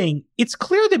one thing, it's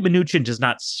clear that Mnuchin does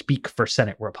not speak for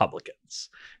Senate Republicans,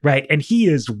 right? And he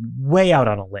is way out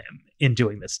on a limb in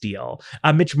doing this deal.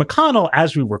 Mitch McConnell,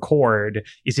 as we record,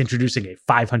 is introducing a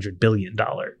 $500 billion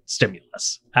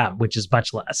stimulus, which is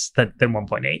much less than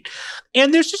 1.8.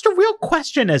 And there's just a real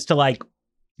question as to, like,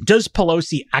 does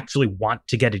Pelosi actually want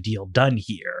to get a deal done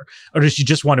here? Or does she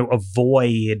just want to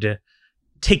avoid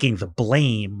taking the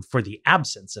blame for the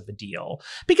absence of a deal?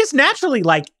 Because naturally,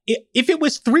 like, if it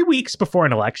was 3 weeks before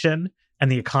an election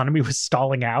and the economy was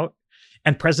stalling out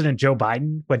and President Joe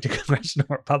Biden went to congressional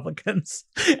Republicans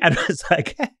and was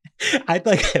like, I'd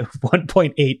like a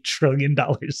 $1.8 trillion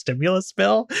stimulus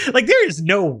bill, like, there is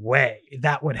no way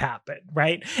that would happen,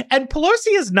 right? And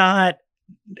Pelosi is not,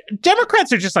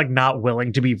 Democrats are just, like, not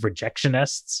willing to be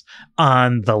rejectionists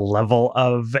on the level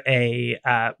of a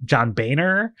John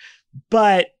Boehner,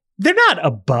 but they're not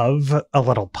above a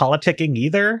little politicking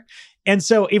either. And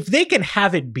so if they can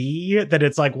have it be that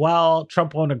it's like, well,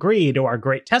 Trump won't agree to our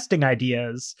great testing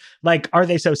ideas, like, are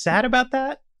they so sad about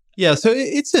that? Yeah, so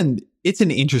it's an It's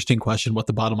an interesting question what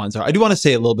the bottom lines are. I do want to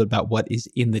say a little bit about what is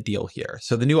in the deal here.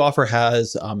 So the new offer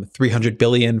has $300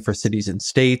 billion for cities and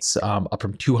states, up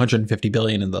from $250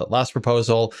 billion in the last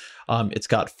proposal. It's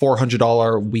got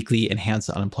 $400 weekly enhanced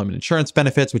unemployment insurance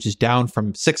benefits, which is down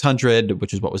from $600,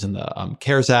 which is what was in the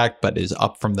CARES Act, but is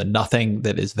up from the nothing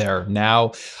that is there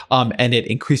now. And it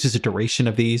increases the duration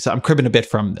of these. I'm cribbing a bit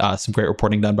from some great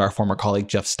reporting done by our former colleague,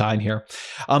 Jeff Stein here.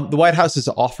 The White House's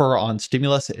offer on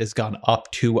stimulus has gone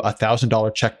up to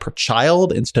 $1,000 check per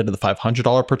child instead of the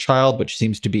 $500 per child, which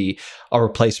seems to be a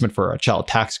replacement for a child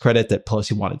tax credit that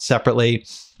Pelosi wanted separately.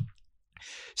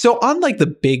 So on like the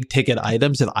big ticket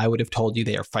items that I would have told you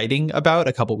they are fighting about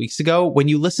a couple weeks ago, when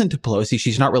you listen to Pelosi,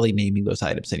 she's not really naming those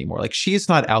items anymore. Like she's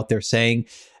not out there saying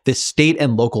the state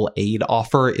and local aid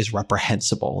offer is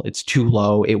reprehensible. It's too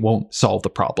low. It won't solve the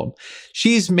problem.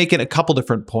 She's making a couple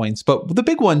different points, but the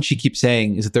big one she keeps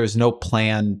saying is that there's no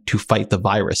plan to fight the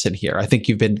virus in here. I think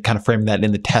you've been kind of framing that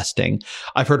in the testing.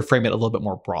 I've heard her frame it a little bit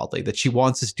more broadly, that she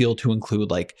wants this deal to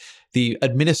include like the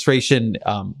administration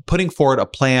putting forward a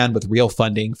plan with real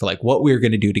funding for like what we're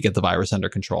going to do to get the virus under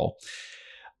control.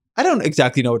 I don't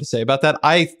exactly know what to say about that.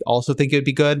 I also think it would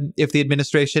be good if the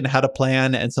administration had a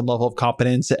plan and some level of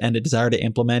competence and a desire to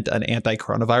implement an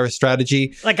anti-coronavirus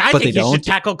strategy. Like, I think you should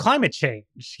tackle climate change.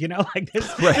 You know, like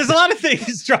there's a lot of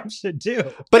things Trump should do.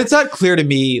 But it's not clear to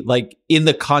me, like in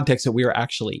the context that we are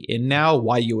actually in now,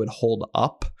 why you would hold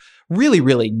up really,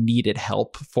 really needed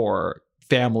help for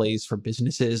families, for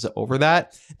businesses over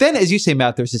that. Then, as you say,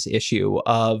 Matt, there's this issue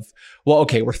of, well,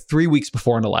 okay, we're 3 weeks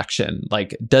before an election.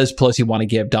 Like, does Pelosi want to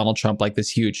give Donald Trump like this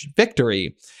huge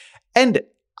victory? And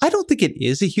I don't think it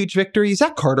is a huge victory.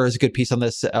 Zach Carter has a good piece on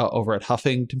this over at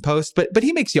Huffington Post, but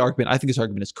he makes the argument, I think his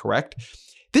argument is correct.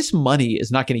 This money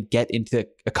is not going to get into the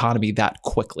economy that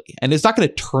quickly, and it's not going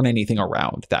to turn anything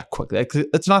around that quickly. Like,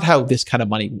 that's not how this kind of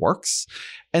money works.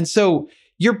 And so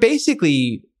you're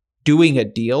basically doing a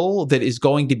deal that is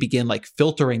going to begin like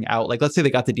filtering out, like, let's say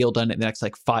they got the deal done in the next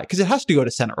like 5, because it has to go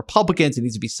to Senate Republicans. It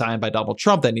needs to be signed by Donald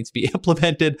Trump. That needs to be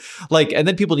implemented. Like, and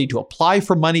then people need to apply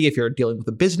for money if you're dealing with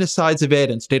the business sides of it,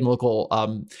 and state and local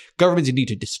governments, you need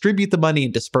to distribute the money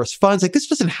and disperse funds. Like, this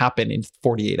doesn't happen in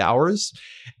 48 hours.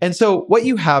 And so what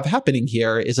you have happening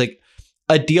here is like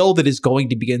a deal that is going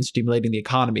to begin stimulating the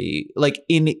economy, like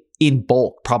in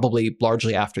bulk, probably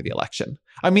largely after the election.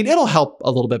 I mean, it'll help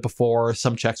a little bit before.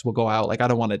 Some checks will go out. Like, I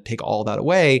don't want to take all that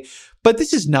away, but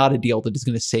this is not a deal that is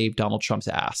going to save Donald Trump's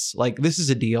ass. Like, this is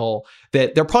a deal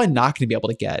that they're probably not going to be able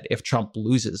to get if Trump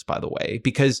loses, by the way,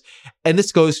 because, and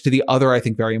this goes to the other, I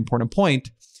think, very important point.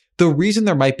 The reason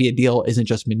there might be a deal isn't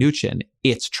just Mnuchin,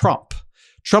 it's Trump.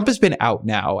 Trump has been out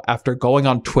now after going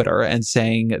on Twitter and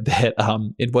saying that,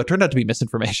 in what turned out to be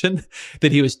misinformation,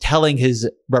 that he was telling his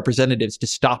representatives to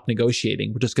stop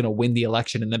negotiating. We're just going to win the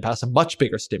election and then pass a much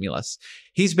bigger stimulus.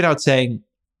 He's been out saying,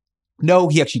 no,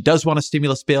 he actually does want a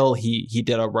stimulus bill. He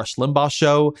did a Rush Limbaugh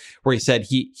show where he said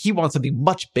he wants something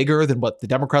much bigger than what the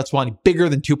Democrats want, bigger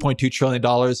than $2.2 trillion.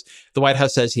 The White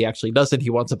House says he actually doesn't.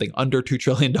 He wants something under $2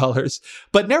 trillion.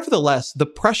 But nevertheless, the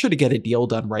pressure to get a deal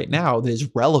done right now that is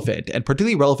relevant, and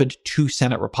particularly relevant to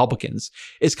Senate Republicans,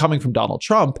 is coming from Donald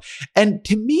Trump. And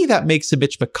to me, that makes the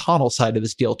Mitch McConnell side of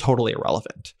this deal totally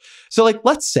irrelevant. So, like,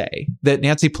 let's say that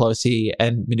Nancy Pelosi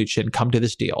and Mnuchin come to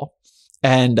this deal.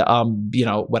 And,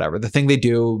 whatever, the thing they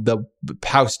do, the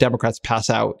House Democrats pass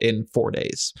out in 4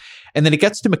 days. And then it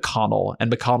gets to McConnell,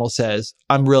 and McConnell says,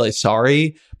 I'm really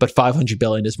sorry, but $500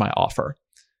 billion is my offer.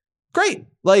 Great.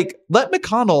 Like, let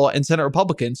McConnell and Senate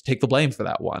Republicans take the blame for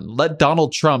that one. Let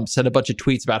Donald Trump send a bunch of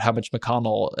tweets about how much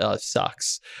McConnell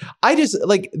sucks.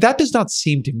 That does not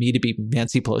seem to me to be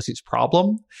Nancy Pelosi's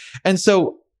problem. And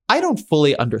so I don't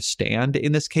fully understand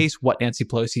in this case what Nancy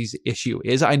Pelosi's issue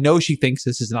is. I know she thinks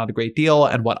this is not a great deal.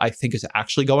 And what I think is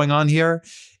actually going on here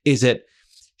is that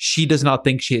she does not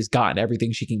think she has gotten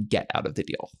everything she can get out of the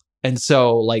deal. And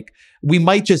so, like, we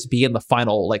might just be in the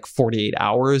final, 48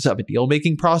 hours of a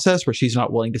deal-making process where she's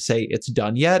not willing to say it's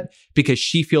done yet, because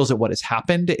she feels that what has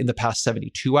happened in the past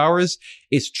 72 hours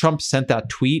is Trump sent that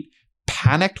tweet,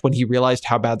 panicked when he realized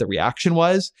how bad the reaction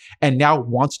was, and now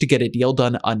wants to get a deal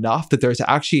done enough that there's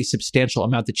actually a substantial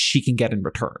amount that she can get in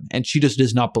return. And she just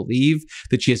does not believe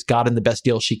that she has gotten the best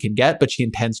deal she can get, but she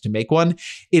intends to make one.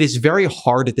 It is very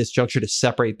hard at this juncture to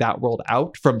separate that world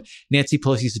out from Nancy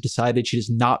Pelosi's decided she does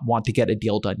not want to get a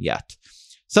deal done yet.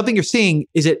 Something you're seeing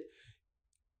is that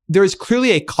there is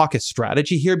clearly a caucus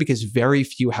strategy here, because very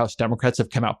few House Democrats have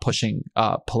come out pushing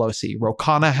Pelosi. Ro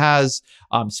Khanna has,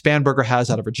 Spanberger has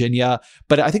out of Virginia,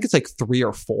 but I think it's like 3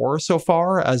 or 4 so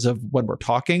far as of when we're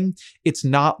talking. It's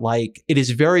not like, it is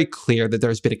very clear that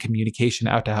there's been a communication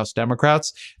out to House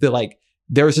Democrats that, like,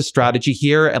 there's a strategy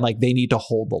here and like they need to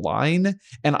hold the line.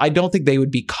 And I don't think they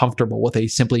would be comfortable with a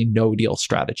simply no deal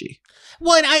strategy.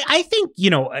 Well, and I think,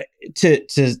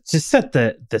 to set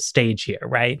the stage here,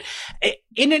 right?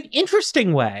 In an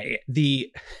interesting way,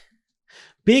 the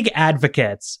big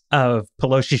advocates of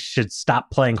Pelosi should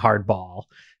stop playing hardball,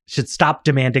 should stop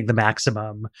demanding the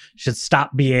maximum, should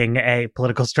stop being a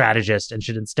political strategist, and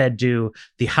should instead do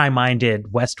the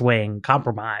high-minded West Wing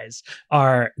compromise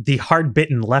are the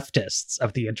hard-bitten leftists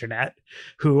of the internet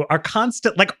who are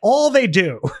constant, like all they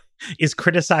do is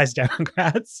criticize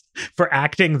Democrats for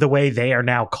acting the way they are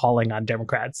now calling on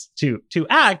Democrats to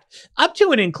act, up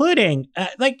to and including,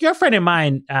 like your friend of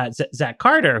mine, Zach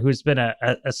Carter, who's been a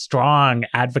strong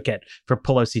advocate for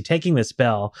Pelosi taking this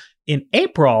bill. In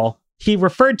April, he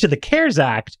referred to the CARES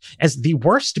Act as the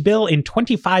worst bill in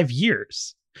 25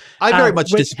 years. I very much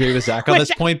disagree with Zach on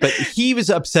this point, but he was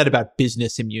upset about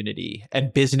business immunity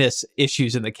and business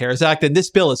issues in the CARES Act, and this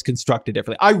bill is constructed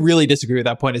differently. I really disagree with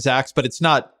that point of Zach's, but it's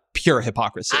not pure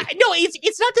hypocrisy. No,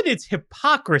 it's not that it's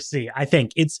hypocrisy. I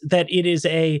think it's that it is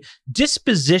a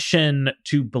disposition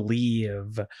to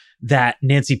believe that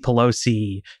Nancy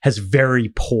Pelosi has very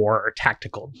poor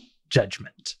tactical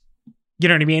judgment. You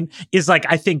know what I mean? Is like,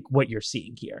 I think what you're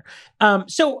seeing here.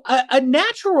 So a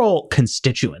natural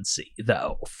constituency,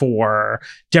 though, for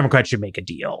Democrats to make a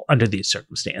deal under these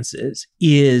circumstances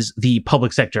is the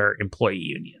public sector employee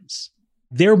unions.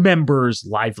 Their members'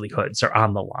 livelihoods are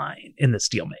on the line in this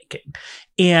deal making.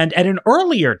 And at an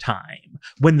earlier time,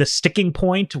 when the sticking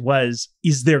point was,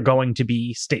 is there going to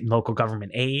be state and local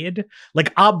government aid?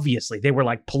 Like, obviously, they were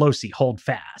like, Pelosi, hold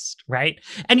fast, right?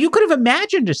 And you could have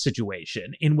imagined a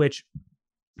situation in which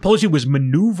Pelosi was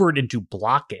maneuvered into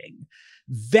blocking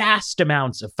vast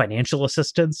amounts of financial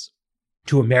assistance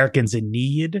to Americans in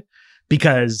need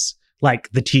because,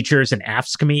 like, the teachers in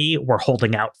AFSCME were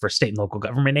holding out for state and local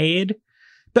government aid.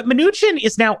 But Mnuchin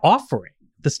is now offering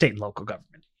the state and local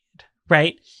government aid,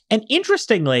 right? And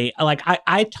interestingly, like,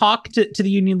 I talk to the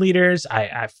union leaders,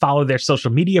 I follow their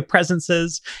social media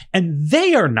presences, and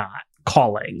they are not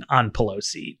calling on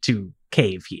Pelosi to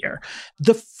cave here.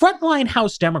 The frontline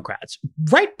House Democrats,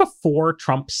 right before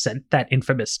Trump sent that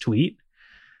infamous tweet,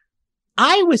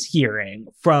 I was hearing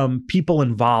from people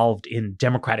involved in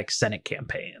Democratic Senate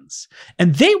campaigns,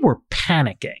 and they were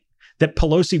panicking that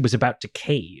Pelosi was about to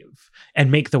cave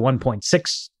and make the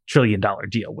 $1.6 trillion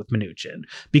deal with Mnuchin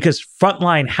because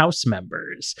frontline House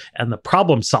members and the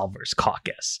Problem Solvers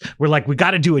Caucus were like, we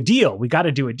got to do a deal. We got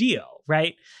to do a deal,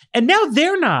 right? And now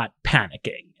they're not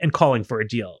panicking and calling for a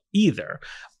deal either.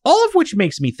 All of which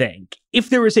makes me think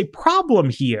if there is a problem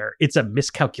here, it's a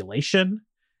miscalculation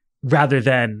rather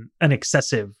than an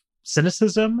excessive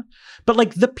cynicism. But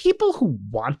like the people who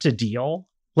want a deal,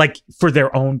 like for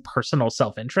their own personal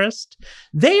self-interest,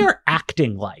 they are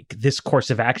acting like this course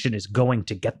of action is going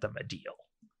to get them a deal.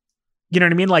 You know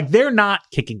what I mean? Like they're not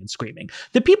kicking and screaming.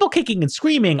 The people kicking and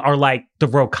screaming are like the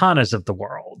Ro Khannas of the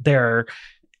world.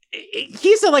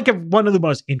 He's one of the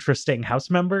most interesting House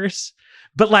members,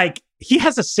 but like he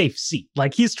has a safe seat.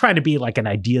 Like he's trying to be like an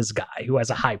ideas guy who has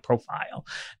a high profile.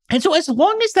 And so as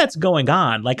long as that's going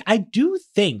on, like I do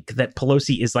think that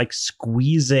Pelosi is like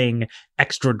squeezing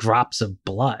extra drops of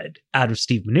blood out of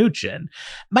Steve Mnuchin.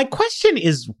 My question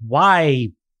is why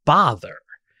bother,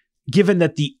 given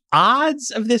that the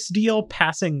odds of this deal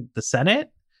passing the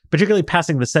Senate, particularly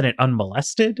passing the Senate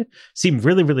unmolested, seem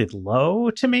really, really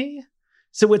low to me.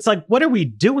 So it's like, what are we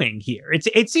doing here?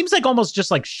 It seems like almost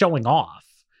just like showing off,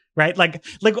 right? Like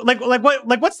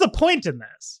what's the point in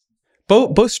this?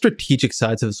 Both strategic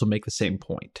sides of this will make the same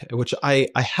point, which I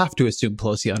have to assume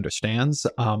Pelosi understands,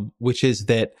 which is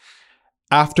that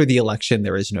after the election,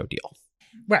 there is no deal.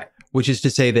 Right. Which is to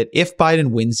say that if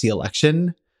Biden wins the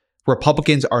election,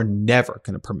 Republicans are never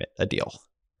going to permit a deal.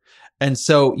 And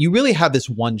so you really have this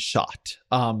one shot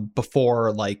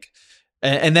before like,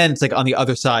 and then it's like on the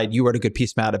other side, you wrote a good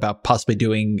piece, Matt, about possibly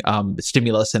doing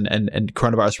stimulus and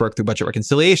coronavirus work through budget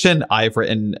reconciliation. I've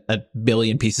written a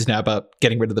million pieces now about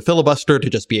getting rid of the filibuster to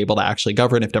just be able to actually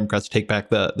govern if Democrats take back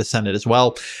the Senate as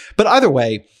well. But either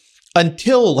way,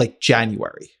 until like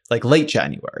January, like late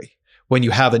January, when you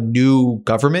have a new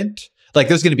government, like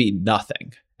there's going to be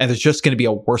nothing. And there's just going to be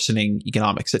a worsening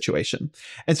economic situation.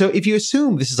 And so if you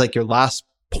assume this is like your last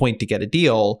point to get a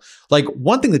deal, like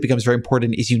one thing that becomes very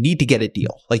important is you need to get a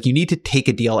deal. Like you need to take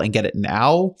a deal and get it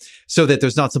now so that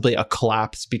there's not simply a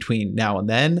collapse between now and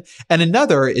then. And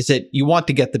another is that you want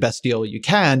to get the best deal you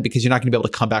can because you're not going to be able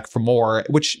to come back for more,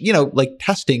 which, you know, like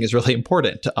testing is really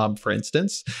important, for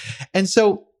instance. And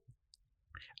so,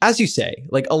 as you say,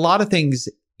 like a lot of things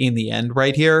in the end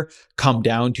right here come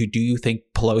down to, do you think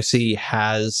Pelosi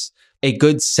has a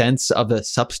good sense of the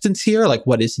substance here, like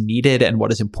what is needed and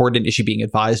what is important. Is she being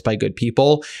advised by good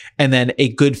people? And then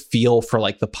a good feel for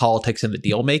like the politics and the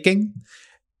deal making.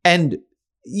 And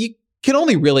you can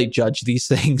only really judge these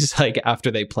things like after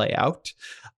they play out.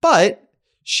 But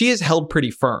she is held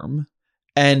pretty firm,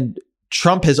 and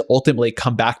Trump has ultimately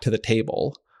come back to the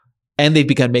table, and they've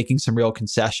begun making some real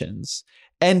concessions.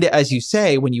 And as you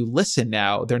say, when you listen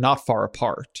now, they're not far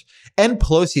apart. And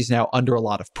Pelosi's now under a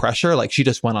lot of pressure. Like, she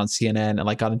just went on CNN and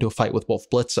like got into a fight with Wolf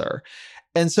Blitzer.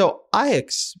 And so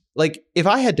if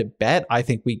I had to bet, I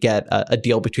think we get a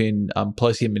deal between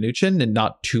Pelosi and Mnuchin in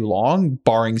not too long,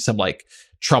 barring some like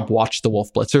Trump watched the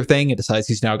Wolf Blitzer thing and decides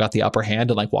he's now got the upper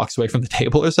hand and like walks away from the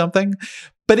table or something.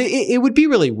 But it would be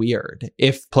really weird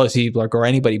if Pelosi or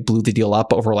anybody blew the deal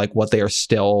up over like what they are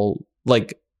still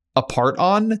like apart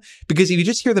on, because if you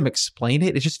just hear them explain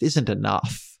it, it just isn't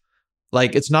enough.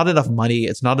 Like, it's not enough money.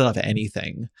 It's not enough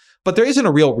anything. But there isn't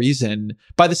a real reason.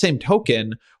 By the same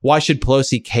token, why should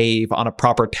Pelosi cave on a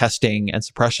proper testing and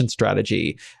suppression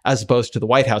strategy as opposed to the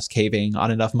White House caving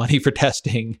on enough money for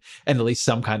testing and at least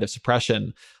some kind of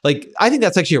suppression? Like, I think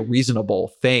that's actually a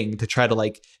reasonable thing to try to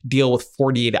like deal with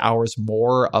 48 hours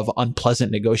more of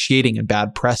unpleasant negotiating and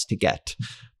bad press to get.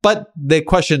 But the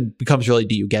question becomes really,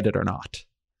 do you get it or not?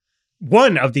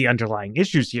 One of the underlying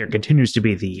issues here continues to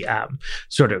be the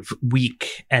sort of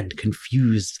weak and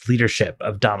confused leadership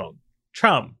of Donald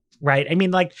Trump, right? I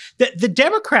mean, like the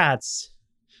Democrats'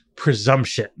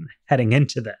 presumption heading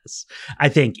into this, I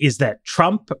think, is that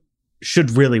Trump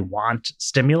should really want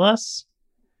stimulus.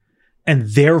 And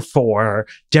therefore,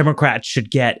 Democrats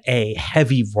should get a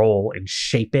heavy role in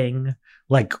shaping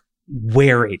like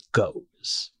where it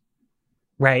goes,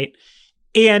 right?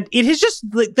 And it has just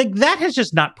like that has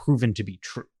just not proven to be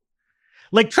true.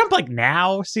 Like, Trump like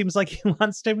now seems like he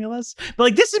wants stimulus, but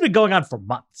like this has been going on for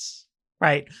months,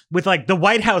 right? With like the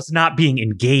White House not being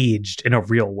engaged in a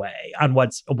real way on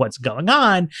what's going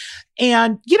on.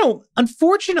 And, you know,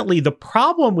 unfortunately, the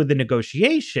problem with the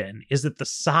negotiation is that the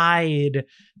side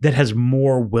that has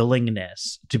more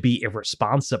willingness to be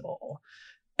irresponsible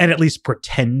and at least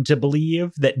pretend to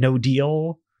believe that no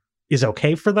deal is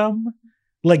okay for them,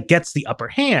 like, gets the upper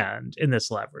hand in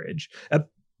this leverage,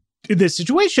 in this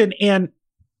situation. And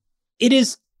it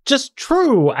is just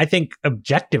true, I think,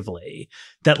 objectively,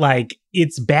 that like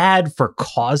it's bad for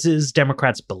causes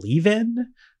Democrats believe in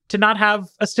to not have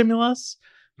a stimulus,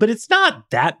 but it's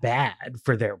not that bad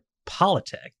for their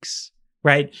politics,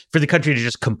 right? For the country to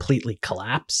just completely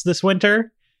collapse this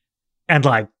winter and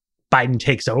like Biden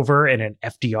takes over in an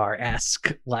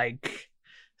FDR-esque like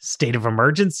state of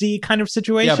emergency kind of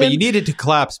situation. Yeah, but you needed to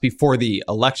collapse before the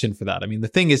election for that. I mean, the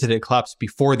thing is that it collapsed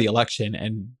before the election,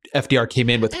 and FDR came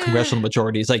in with congressional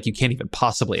majorities like you can't even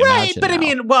possibly imagine. But now. I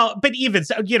mean, well, but even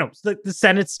so, you know, the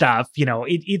Senate stuff, you know,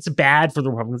 it's bad for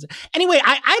the Republicans. Anyway,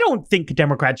 I don't think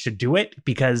Democrats should do it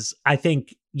because I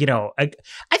think, you know, I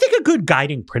think a good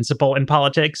guiding principle in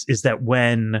politics is that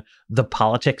when the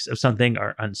politics of something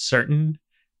are uncertain,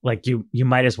 like you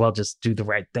might as well just do the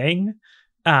right thing.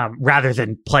 Rather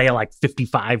than play a like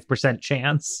 55%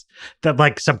 chance that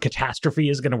like some catastrophe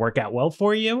is going to work out well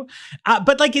for you.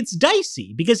 But like it's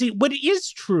dicey because what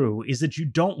is true is that you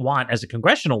don't want, as a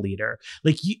congressional leader,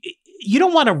 like you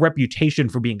don't want a reputation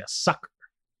for being a sucker.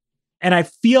 And I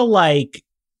feel like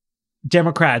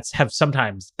Democrats have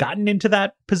sometimes gotten into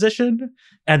that position,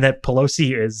 and that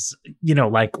Pelosi is, you know,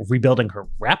 like rebuilding her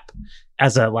rep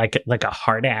as a like a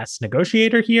hard ass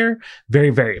negotiator here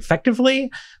very, very effectively.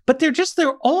 But they're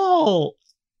all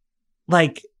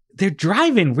like, they're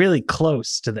driving really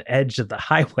close to the edge of the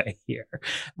highway here.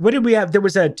 What did we have? There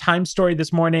was a Times story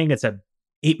this morning. It's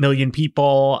 8 million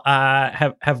people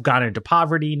have gone into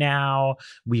poverty now.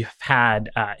 We've had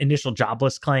initial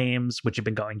jobless claims, which have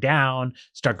been going down,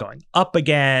 start going up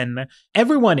again.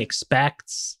 Everyone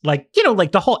expects, like, you know,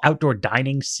 like the whole outdoor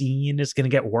dining scene is going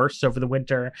to get worse over the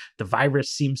winter. The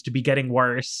virus seems to be getting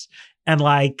worse. And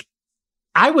like,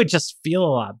 I would just feel a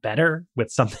lot better with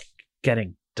something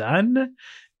getting done.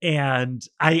 And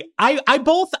I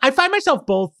find myself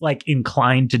both like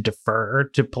inclined to defer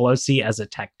to Pelosi as a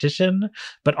tactician,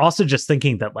 but also just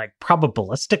thinking that like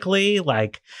probabilistically,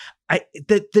 like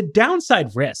the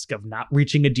downside risk of not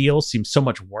reaching a deal seems so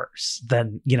much worse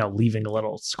than, you know, leaving a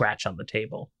little scratch on the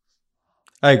table.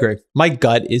 I agree. My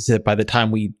gut is that by the time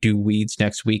we do Weeds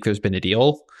next week, there's been a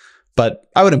deal, but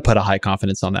I wouldn't put a high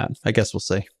confidence on that. I guess we'll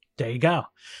see. There you go.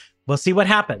 We'll see what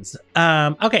happens.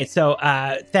 Okay, so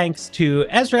thanks to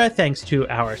Ezra. Thanks to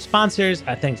our sponsors.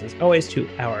 Thanks, as always, to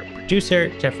our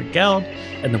producer, Jeffrey Geld.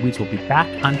 And the Weeds will be back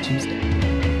on Tuesday.